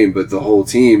loses the game, but the whole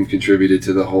team contributed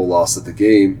to the whole loss of the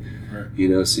game. Right. You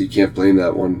know, so you can't blame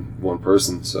that one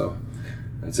person. So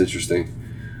that's interesting.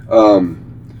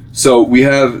 So we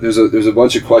have there's a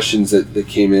bunch of questions that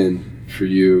came in for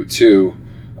you too.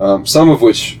 Some of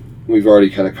which we've already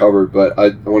kind of covered, but I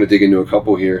want to dig into a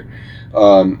couple here.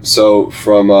 So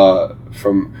from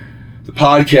the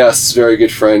podcast's very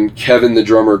good friend Kevin the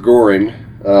Drummer Goring,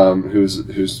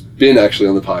 who's been actually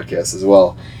on the podcast as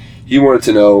well. He wanted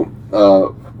to know,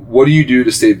 what do you do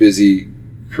to stay busy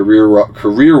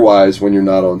career-wise when you're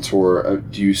not on tour?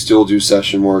 Do you still do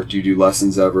session work? Do you do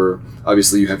lessons ever?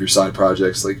 Obviously, you have your side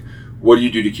projects. Like, what do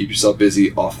you do to keep yourself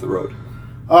busy off the road?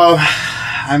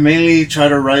 I mainly try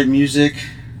to write music,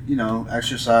 you know,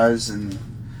 exercise, and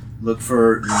look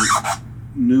for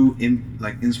new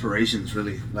inspirations.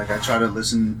 Really, like I try to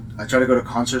go to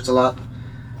concerts a lot.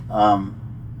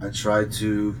 I try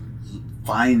to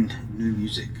find new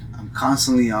music. I'm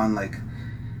constantly on like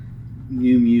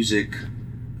new music,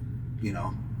 you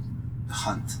know,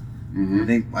 hunt.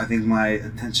 Mm-hmm. I think my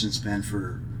attention span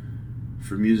for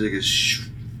music is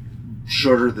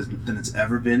shorter than it's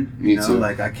ever been. Me You know, too.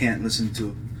 like I can't listen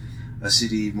to a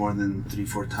CD more than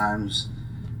 3-4 times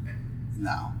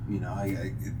now. You know,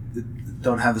 it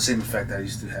don't have the same effect I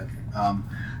used to have.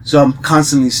 So I'm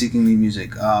constantly seeking new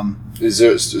music. Is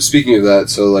there, speaking of that,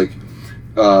 so like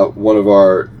one of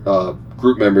our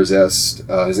group members asked,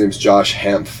 his name's Josh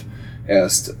Hempf,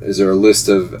 asked, is there a list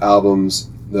of albums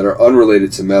that are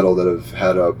unrelated to metal that have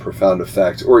had a profound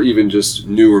effect, or even just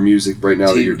newer music right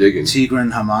now that you're digging?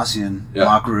 Tigran Hamasyan, Yeah.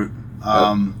 Makrut,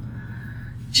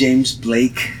 James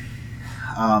Blake,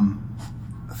 I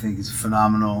think he's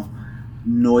phenomenal.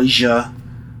 Noisia,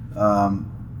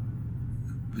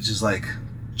 which is like,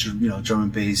 you know, drum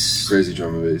and bass. Crazy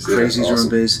drum and bass. Yeah, Crazy drum awesome.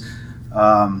 and bass.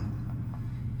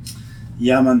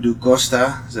 Yamandu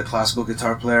Costa is a classical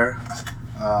guitar player.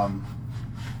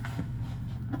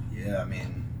 Yeah, I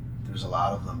mean, there's a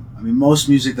lot of them. I mean, most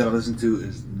music that I listen to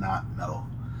is not metal.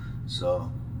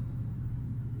 So,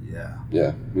 yeah.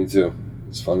 Yeah, me too.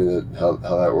 It's funny that how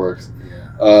that works.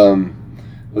 Yeah.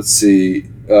 Let's see.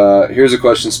 Here's a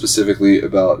question specifically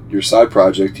about your side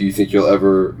project. Do you think you'll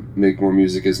ever make more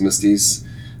music as Mestiz?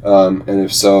 And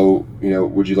if so,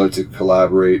 would you like to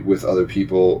collaborate with other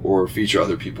people or feature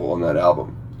other people on that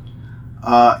album?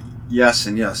 Yes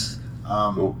and yes.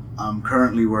 Cool. I'm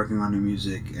currently working on new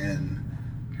music and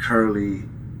currently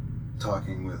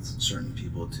talking with certain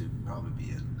people to probably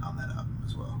be on that album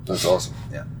as well. That's awesome.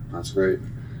 Yeah. That's great.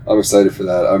 I'm excited for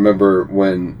that. I remember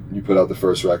when you put out the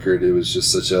first record, it was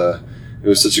just such a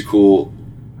cool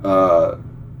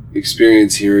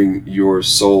experience hearing your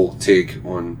soul take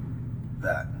on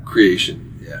That.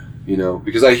 creation. Yeah.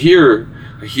 Because I hear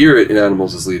it in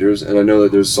Animals as Leaders, and I know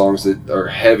that there's songs that are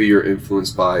heavier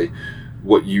influenced by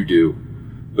what you do,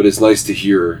 but it's nice to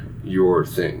hear your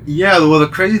thing. Yeah, well, the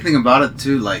crazy thing about it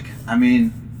too, like I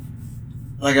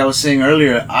was saying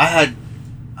earlier, I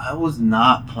was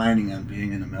not planning on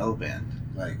being in a metal band.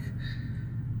 Like,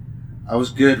 I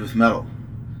was good with metal.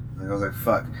 Like, I was like,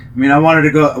 fuck. I mean, I wanted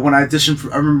to go, when I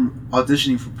remember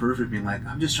auditioning for Periphery, being like,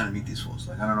 I'm just trying to meet these fools.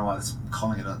 Like, I don't know why it's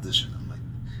calling it an audition. I'm like,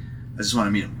 I just want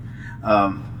to meet them.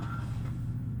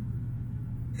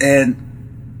 And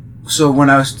so when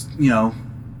I was,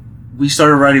 we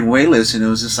started writing Waitlist, and it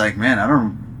was just like, man, I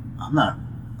don't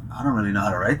really know how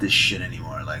to write this shit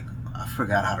anymore. Like, I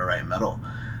forgot how to write metal.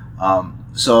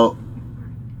 So,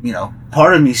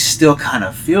 part of me still kind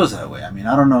of feels that way. I mean,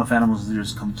 I don't know if Animals as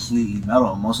Leaders is completely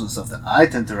metal. Most of the stuff that I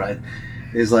tend to write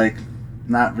is like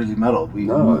not really metal. We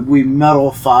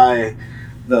metalify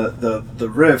the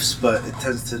riffs, but it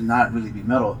tends to not really be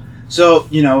metal. So,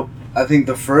 I think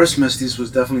the first Mestiz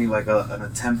was definitely like an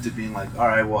attempt at being like, all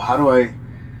right, well, how do I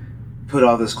put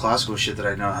all this classical shit that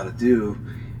I know how to do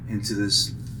into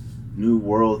this new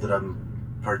world that I'm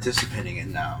participating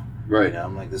in now? Right.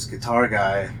 I'm like this guitar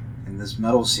guy in this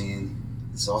metal scene.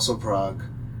 It's also prog,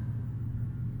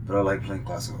 but I like playing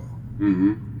classical.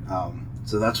 Mm-hmm.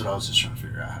 So that's what I was just trying to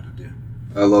figure out how to do.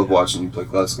 I love watching you play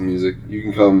classical music. You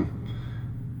can come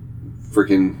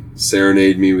freaking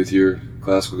serenade me with your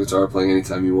classical guitar playing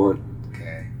anytime you want.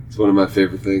 Okay. It's one of my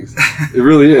favorite things. It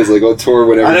really is. Like on tour,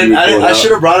 whenever I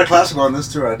should have brought a classical on this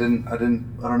tour. I don't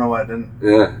know why I didn't.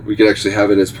 Yeah, we could actually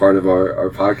have it as part of our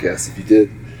podcast if you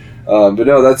did. But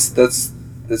no, that's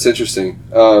interesting.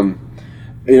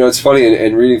 It's funny,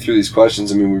 and reading through these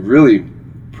questions, I mean, we really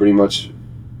pretty much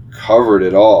covered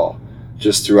it all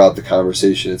just throughout the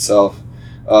conversation itself.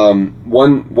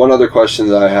 One other question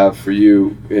that I have for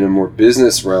you in a more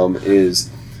business realm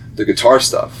is the guitar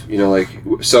stuff.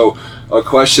 So a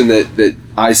question that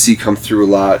I see come through a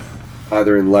lot,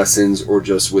 either in lessons or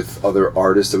just with other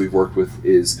artists that we've worked with,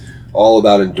 is all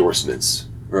about endorsements.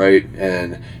 Right?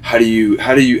 And how do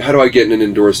I get an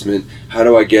endorsement? How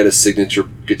do I get a signature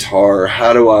guitar?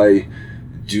 How do I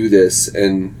do this?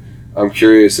 And I'm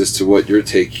curious as to what your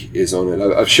take is on it.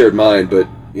 I've shared mine, but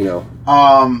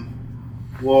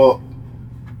well,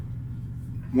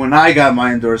 when I got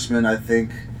my endorsement, I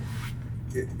think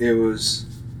it was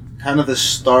kind of the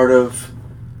start of,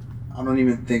 I don't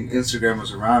even think Instagram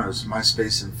was around. It was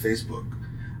MySpace and Facebook.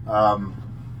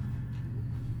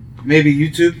 Maybe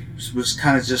YouTube was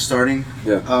kind of just starting.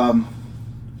 Yeah.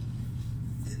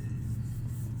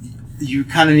 You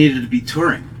kind of needed to be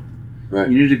touring. Right.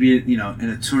 You needed to be, in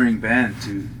a touring band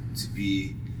to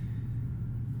be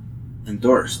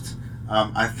endorsed.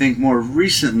 I think more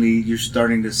recently you're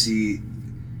starting to see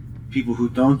people who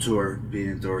don't tour being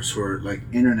endorsed, who are like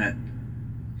internet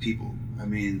people. I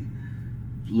mean,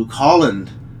 Luke Holland,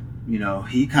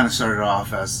 he kind of started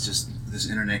off as just this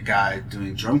internet guy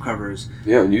doing drum covers.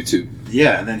 Yeah, on YouTube.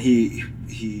 Yeah, and then he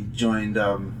joined.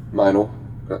 Meinl.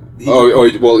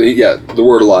 The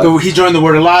Word Alive. He joined the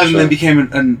Word Alive, Sure. and then became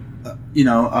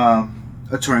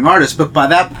a touring artist. But by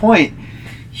that point,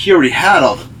 he already had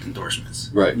all the endorsements.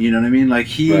 Right. You know what I mean? Like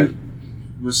he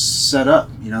was set up.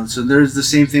 So there's the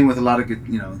same thing with a lot of good.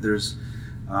 There's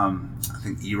I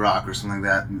think E-Rock or something like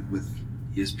that with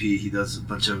ESP. He does a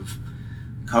bunch of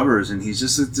covers, and he's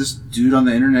just this dude on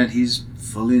the internet. He's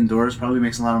fully endorsed, probably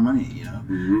makes a lot of money.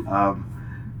 Mm-hmm.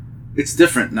 It's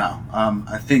different now.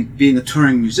 I think being a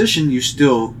touring musician, you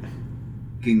still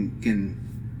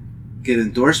can get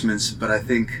endorsements, but I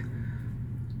think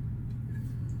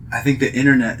the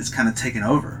internet is kind of taken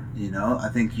over. I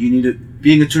think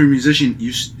being a touring musician,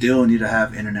 you still need to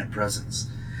have internet presence,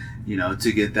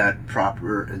 to get that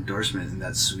proper endorsement and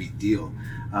that sweet deal.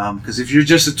 Because if you're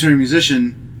just a touring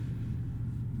musician,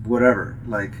 whatever.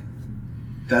 Like,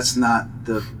 that's not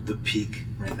the peak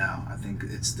right now. I think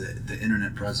it's the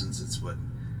internet presence. It's what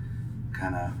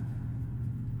kind of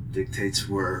dictates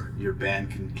where your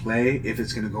band can play, if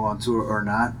it's going to go on tour or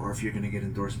not, or if you're going to get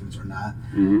endorsements or not,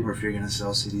 or if you're going to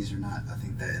sell CDs or not. I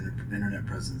think that internet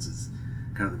presence is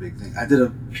kind of the big thing. I did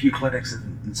a few clinics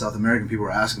in South America, and people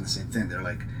were asking the same thing. They're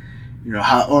like,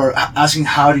 asking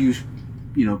how do you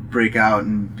break out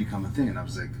and become a thing? And I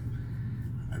was like,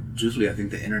 truthfully, I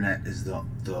think the internet is the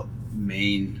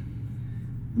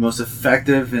most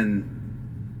effective and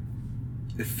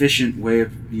efficient way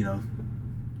of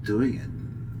doing it.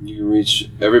 You can reach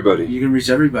everybody. You can reach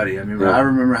everybody. I mean, Yeah. I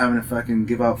remember having to fucking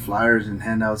give out flyers and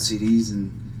hand out CDs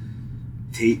and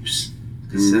tapes,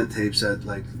 cassette tapes at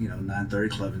 930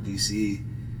 Club in DC.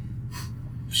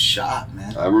 Shot,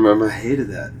 man. I remember. I hated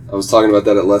that. I was talking about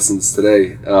that at lessons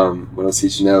today. When I was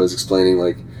teaching now, I was explaining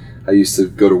I used to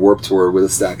go to Warped Tour with a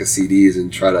stack of CDs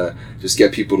and try to just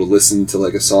get people to listen to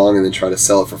a song and then try to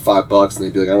sell it for $5, and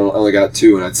they'd be like, I only got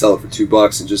 2, and I'd sell it for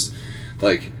 $2 and just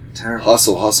Terrible.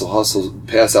 hustle,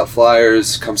 pass out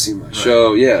flyers, come see my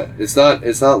show. Yeah, it's not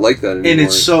like that anymore. And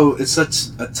it's such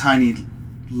a tiny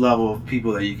level of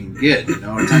people that you can get, a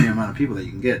tiny amount of people that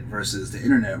you can get, versus the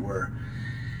internet, where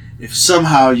if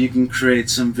somehow you can create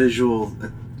some visual,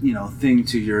 thing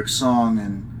to your song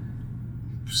and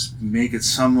make it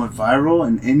somewhat viral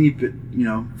in any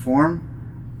form,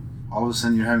 all of a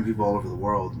sudden you're having people all over the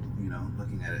world,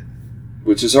 looking at it.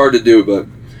 Which is hard to do, but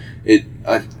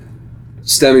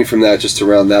stemming from that, just to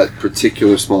round that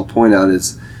particular small point out,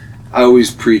 is I always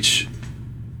preach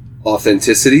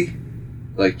authenticity,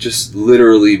 just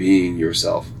literally being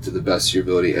yourself to the best of your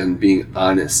ability and being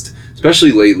honest.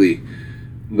 Especially lately,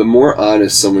 the more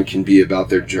honest someone can be about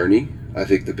their journey, I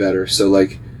think the better. So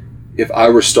if I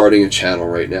were starting a channel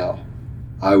right now,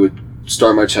 I would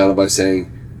start my channel by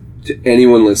saying to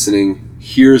anyone listening,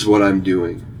 here's what I'm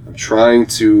doing. I'm trying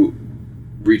to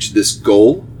reach this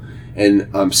goal, and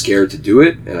I'm scared to do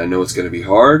it, and I know it's going to be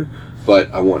hard, but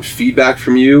I want feedback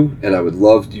from you, and I would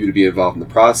love you to be involved in the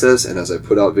process. And as I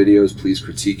put out videos, please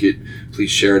critique it, please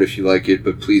share it if you like it,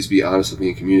 but please be honest with me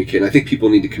and communicate. And I think people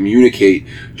need to communicate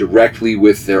directly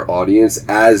with their audience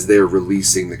as they're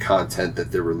releasing the content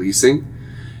that they're releasing.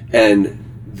 And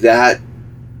that,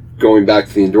 going back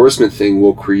to the endorsement thing,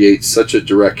 will create such a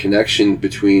direct connection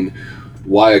between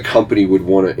why a company would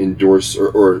want to endorse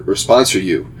or sponsor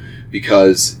you.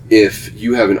 Because if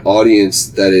you have an audience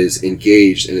that is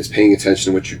engaged and is paying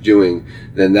attention to what you're doing,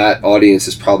 then that audience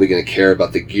is probably going to care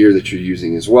about the gear that you're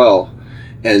using as well.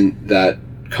 And that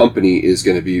company is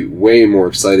going to be way more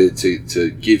excited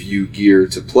to give you gear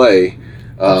to play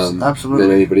Absolutely.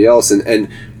 than anybody else. And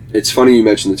it's funny you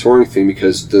mentioned the touring thing,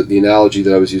 because the analogy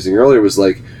that I was using earlier was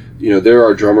there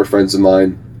are drummer friends of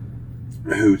mine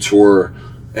who tour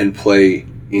and play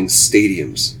in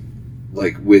stadiums,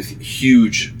 with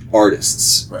huge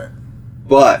artists. Right.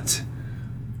 But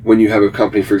when you have a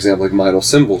company, for example, like Minel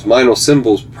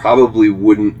Cymbals probably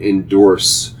wouldn't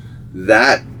endorse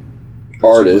that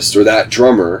artist or that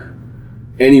drummer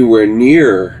anywhere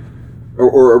near,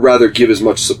 or rather give as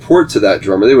much support to that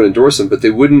drummer. They would endorse him, but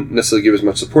they wouldn't necessarily give as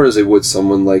much support as they would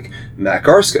someone like Matt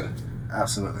Garska.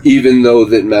 Absolutely. Even though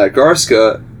that Matt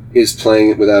Garska is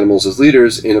playing with Animals as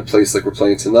Leaders in a place like we're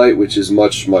playing tonight, which is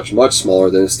much, much, much smaller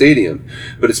than a stadium.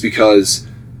 But it's because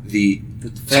the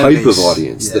type of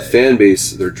audience, the fan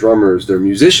base, their drummers, their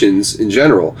musicians in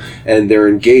general, and they're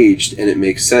engaged, and it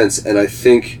makes sense. And I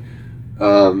think,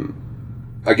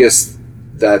 I guess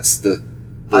that's the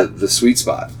sweet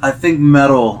spot. I think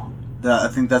metal. I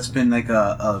think that's been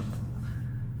a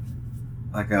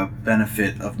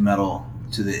benefit of metal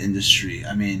to the industry.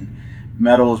 I mean,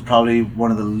 metal is probably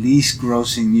one of the least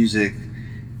grossing music,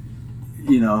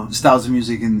 styles of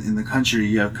music in the country.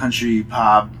 You have country,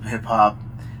 pop, hip hop,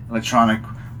 electronic,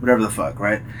 whatever the fuck,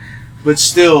 right? But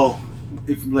still,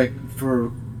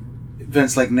 for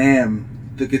events like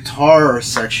NAMM, the guitar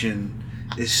section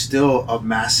is still a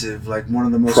massive, one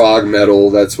of the most prog metal.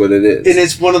 That's what it is, and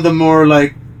it's one of the more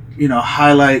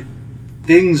highlight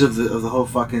things of the whole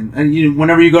fucking. And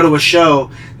whenever you go to a show,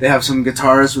 they have some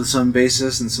guitarists with some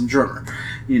bassist and some drummer,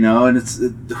 and it's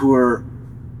who are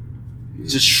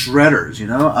just shredders,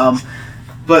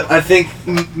 But I think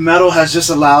metal has just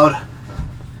allowed.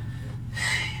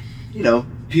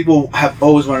 People have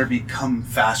always wanted to become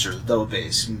faster, double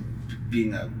bass,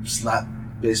 being a slap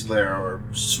bass player or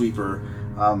sweeper.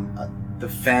 The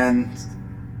fans,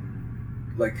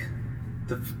 what's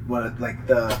the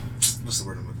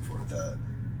word I'm looking for?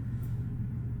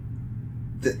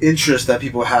 The interest that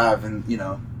people have in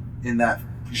that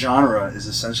genre is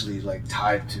essentially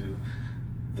tied to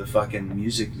the fucking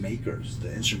music makers,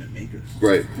 the instrument makers.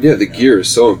 Right. Yeah, the gear is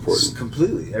so important.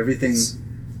 Completely. Everything.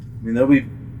 I mean,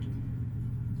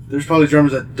 there's probably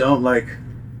drummers that don't like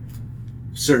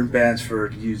certain bands for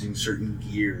using certain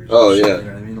gears. Oh, shit, yeah. You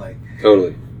know what I mean? Like,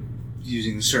 Totally.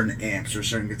 using certain amps or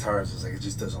certain guitars, it's like, it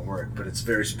just doesn't work. But it's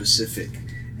very specific.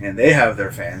 And they have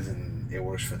their fans, and it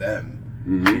works for them.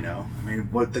 Mm-hmm. You know? I mean,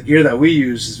 what the gear that we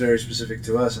use is very specific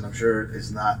to us, and I'm sure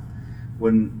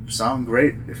wouldn't sound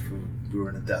great if we were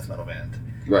in a death metal band.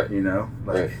 Right. You know?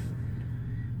 Like, Right.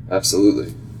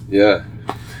 Absolutely. Yeah.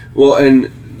 Well,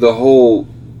 and the whole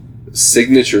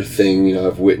signature thing, you know,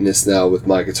 I've witnessed now with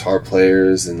my guitar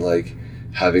players and like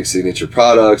having signature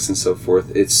products and so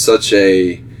forth. It's such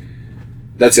a,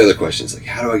 that's the other question. It's like,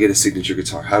 how do I get a signature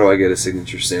guitar? How do I get a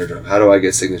signature snare drum? How do I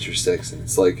get signature sticks? And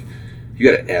it's like, you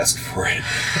got to ask for it.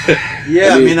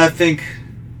 Yeah, I mean, I think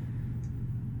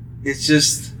it's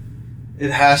just,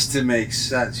 it has to make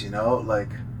sense, you know? Like,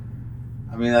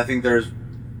 I mean, I think there's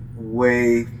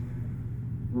way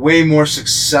more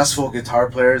successful guitar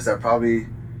players that probably,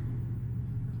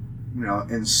 you know,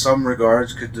 in some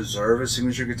regards could deserve a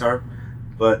signature guitar.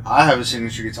 But I have a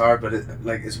signature guitar, but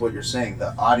it's what you're saying,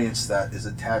 the audience that is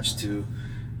attached to,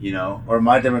 you know, or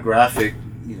my demographic,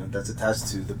 you know, that's attached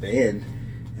to the band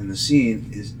and the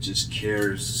scene is just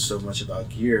cares so much about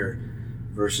gear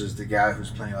versus the guy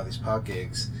who's playing all these pop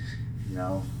gigs, you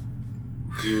know,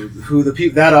 who the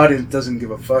people, that audience doesn't give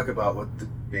a fuck about what the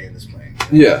band is playing.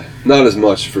 Yeah, not as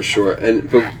much for sure. And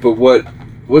but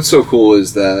what's so cool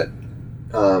is that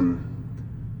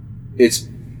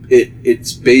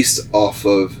it's based off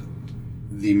of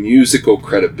the musical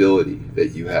credibility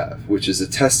that you have, which is a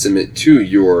testament to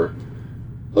your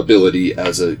ability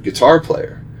as a guitar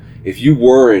player. If you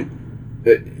weren't,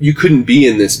 you couldn't be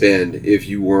in this band if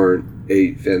you weren't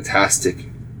a fantastic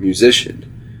musician.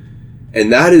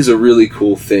 And that is a really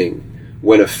cool thing.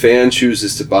 When a fan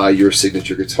chooses to buy your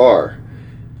signature guitar,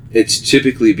 it's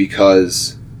typically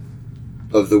because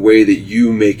of the way that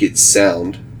you make it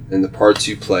sound and the parts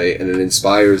you play, and it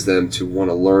inspires them to want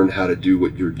to learn how to do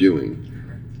what you're doing.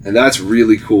 And that's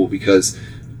really cool because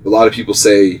a lot of people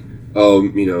say, oh,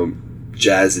 you know,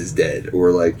 jazz is dead,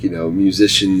 or like, you know,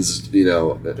 musicians, you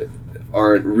know,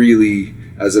 aren't really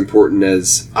as important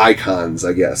as icons,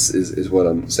 I guess, is what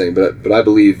I'm saying. But I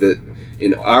believe that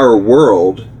in our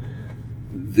world,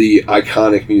 the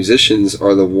iconic musicians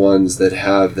are the ones that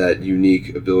have that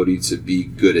unique ability to be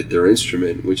good at their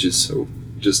instrument, which is so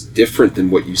just different than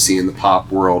what you see in the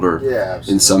pop world or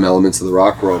in some elements of the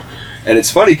rock world. And it's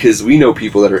funny because we know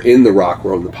people that are in the rock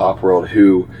world and the pop world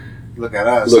who look at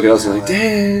us and like,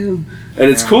 damn. And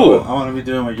it's cool. I want to be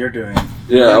doing what you're doing.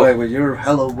 Yeah. You're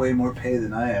hella way more paid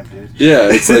than I am, dude. Yeah,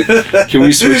 it's like, can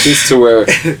we switch this to where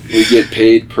we get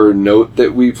paid per note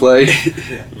that we play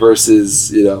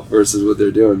versus what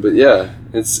they're doing? But yeah,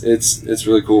 it's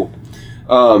really cool.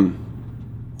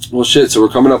 Well, shit. So we're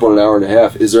coming up on an hour and a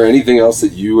half. Is there anything else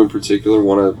that you in particular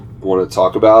want to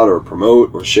talk about or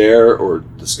promote or share or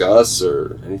discuss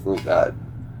or anything like that?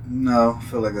 No, I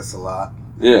feel like that's a lot.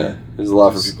 Yeah, there's a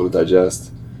lot for people to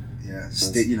digest. Yeah,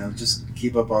 just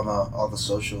keep up on all the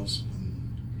socials.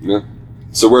 Yeah.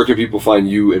 So where can people find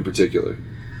you in particular?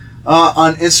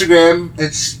 On Instagram,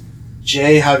 it's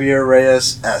J Javier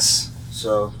Reyes S.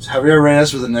 So it's Javier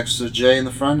Reyes with an extra J in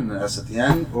the front and an S at the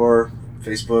end, or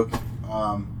Facebook,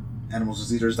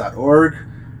 animalsasleaders.org,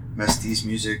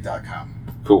 mestismusic.com.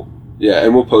 Cool. Yeah,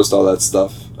 and we'll post all that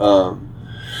stuff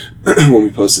when we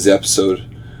post this episode.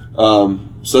 So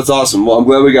that's awesome. Well, I'm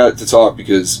glad we got to talk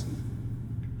because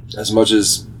as much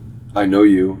as I know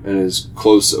you and as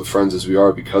close of friends as we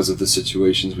are because of the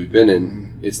situations we've been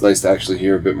in, it's nice to actually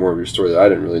hear a bit more of your story that I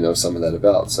didn't really know some of that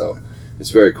about. So it's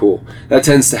very cool. That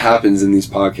tends to happen in these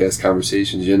podcast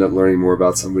conversations. You end up learning more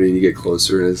about somebody and you get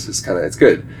closer, and it's just it's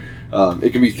good.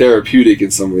 It can be therapeutic in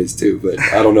some ways too, but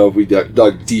I don't know if we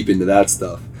dug deep into that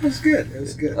stuff. It was good.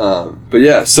 But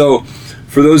yeah, so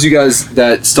for those of you guys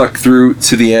that stuck through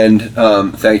to the end,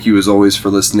 thank you as always for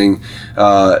listening.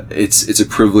 It's a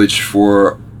privilege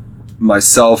for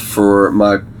myself, for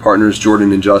my partners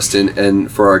Jordan and Justin, and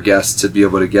for our guests to be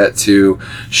able to get to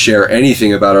share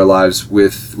anything about our lives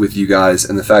with you guys.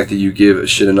 And the fact that you give a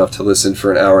shit enough to listen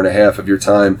for an hour and a half of your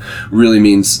time really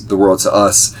means the world to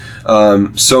us.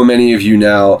 So many of you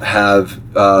now have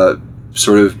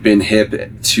sort of been hip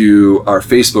to our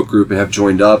Facebook group and have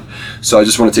joined up. So I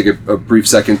just want to take a brief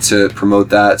second to promote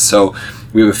that. So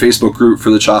we have a Facebook group for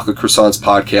the Chocolate Croissants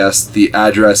podcast. The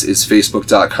address is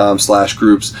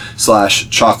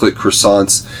facebook.com/groups/chocolate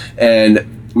croissants. And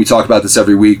we talk about this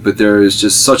every week, but there is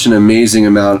just such an amazing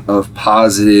amount of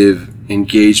positive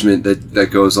engagement that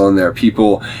goes on there.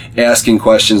 People asking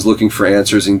questions, looking for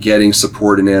answers, and getting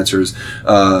support and answers.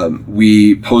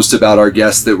 We post about our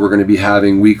guests that we're going to be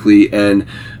having weekly, and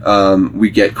we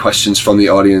get questions from the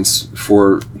audience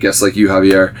for guests like you,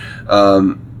 Javier.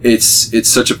 It's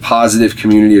such a positive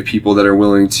community of people that are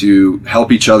willing to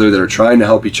help each other, that are trying to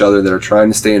help each other, that are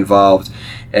trying to stay involved.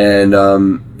 And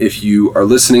if you are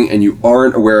listening and you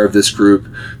aren't aware of this group,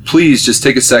 please just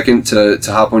take a second to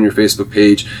hop on your Facebook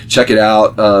page, check it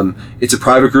out. It's a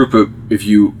private group, but if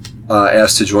you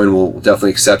ask to join, we'll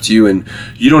definitely accept you. And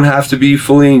you don't have to be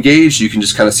fully engaged. You can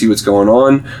just kind of see what's going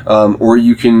on, or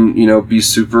you can, be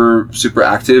super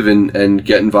active and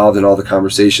get involved in all the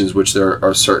conversations, which there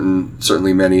are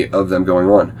certainly many of them going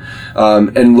on.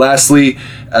 And lastly,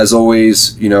 as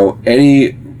always,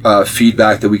 any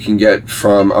feedback that we can get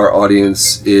from our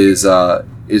audience is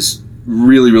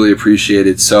really, really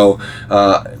appreciated. So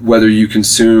whether you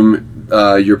consume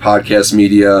your podcast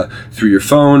media through your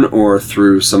phone or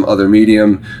through some other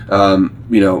medium,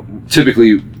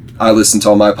 typically I listen to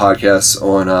all my podcasts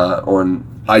on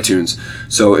iTunes.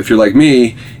 So if you're like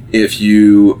me, if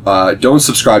you don't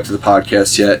subscribe to the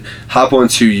podcast yet, hop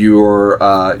onto your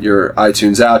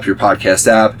iTunes app, your podcast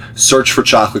app, search for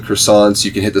Chocolate Croissants.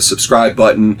 You can hit the subscribe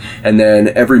button, and then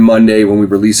every Monday when we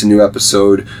release a new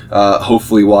episode,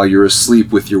 hopefully while you're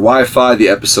asleep with your Wi-Fi, the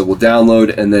episode will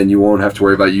download, and then you won't have to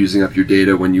worry about using up your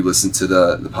data when you listen to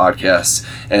the podcast.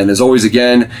 And as always,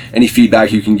 again, any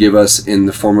feedback you can give us in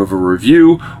the form of a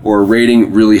review or a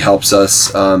rating really helps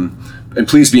us. And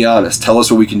please be honest. Tell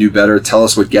us what we can do better. Tell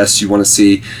us what guests you want to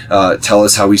see. Tell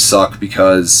us how we suck,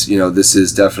 because this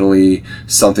is definitely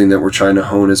something that we're trying to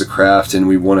hone as a craft, and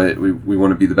we want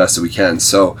to be the best that we can.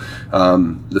 So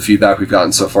the feedback we've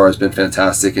gotten so far has been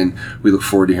fantastic, and we look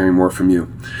forward to hearing more from you.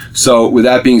 So with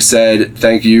that being said,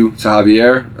 thank you to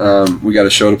Javier. We got a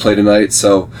show to play tonight,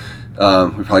 so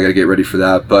we probably got to get ready for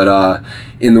that. But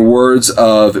in the words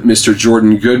of Mr.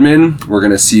 Jordan Goodman, we're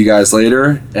going to see you guys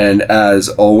later. And as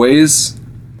always,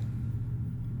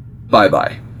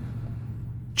 bye-bye.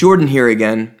 Jordan here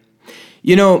again.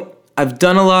 I've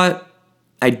done a lot,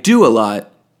 I do a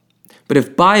lot, but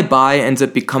if bye-bye ends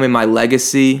up becoming my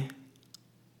legacy,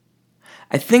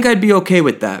 I think I'd be okay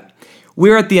with that.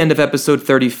 We're at the end of episode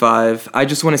 35. I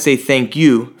just want to say thank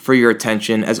you for your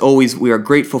attention. As always, we are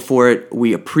grateful for it,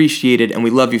 we appreciate it, and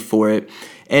we love you for it.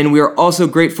 And we are also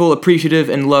grateful, appreciative,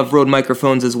 and love Rode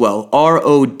Microphones as well.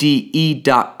 RODE.com.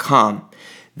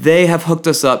 They have hooked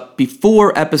us up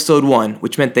before episode 1,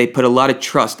 which meant they put a lot of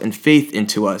trust and faith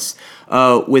into us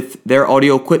with their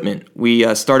audio equipment.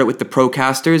 We started with the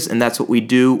Procasters, and that's what we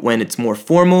do when it's more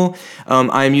formal.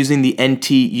 I am using the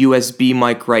NT USB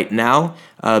mic right now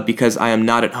because I am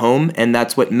not at home, and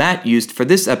that's what Matt used for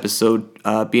this episode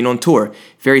being on tour.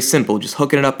 Very simple, just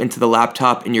hooking it up into the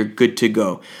laptop and you're good to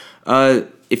go.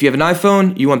 If you have an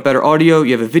iPhone, you want better audio.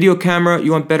 You have a video camera,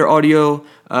 you want better audio.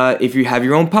 If you have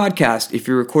your own podcast, if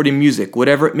you're recording music,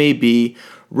 whatever it may be,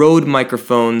 Rode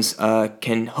Microphones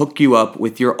can hook you up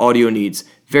with your audio needs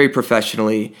very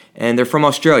professionally. And they're from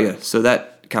Australia, so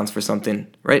that counts for something,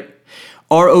 right?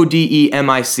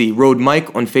 RODEMIC, Rode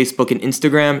Mic on Facebook and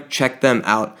Instagram. Check them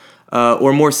out.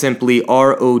 Or more simply,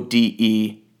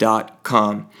 RODE.com.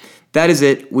 That is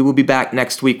it. We will be back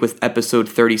next week with episode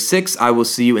 36. I will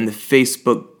see you in the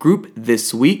Facebook group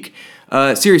this week.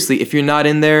 Seriously, if you're not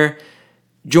in there,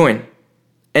 join.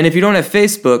 And if you don't have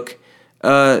Facebook,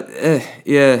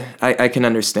 I can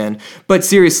understand. But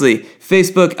seriously,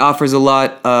 Facebook offers a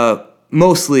lot,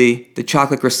 mostly the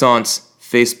Chocolate Croissants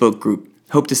Facebook group.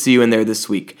 Hope to see you in there this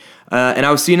week. And I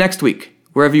will see you next week,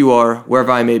 wherever you are,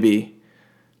 wherever I may be.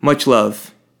 Much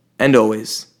love, and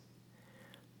always.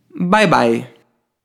 Bye-bye.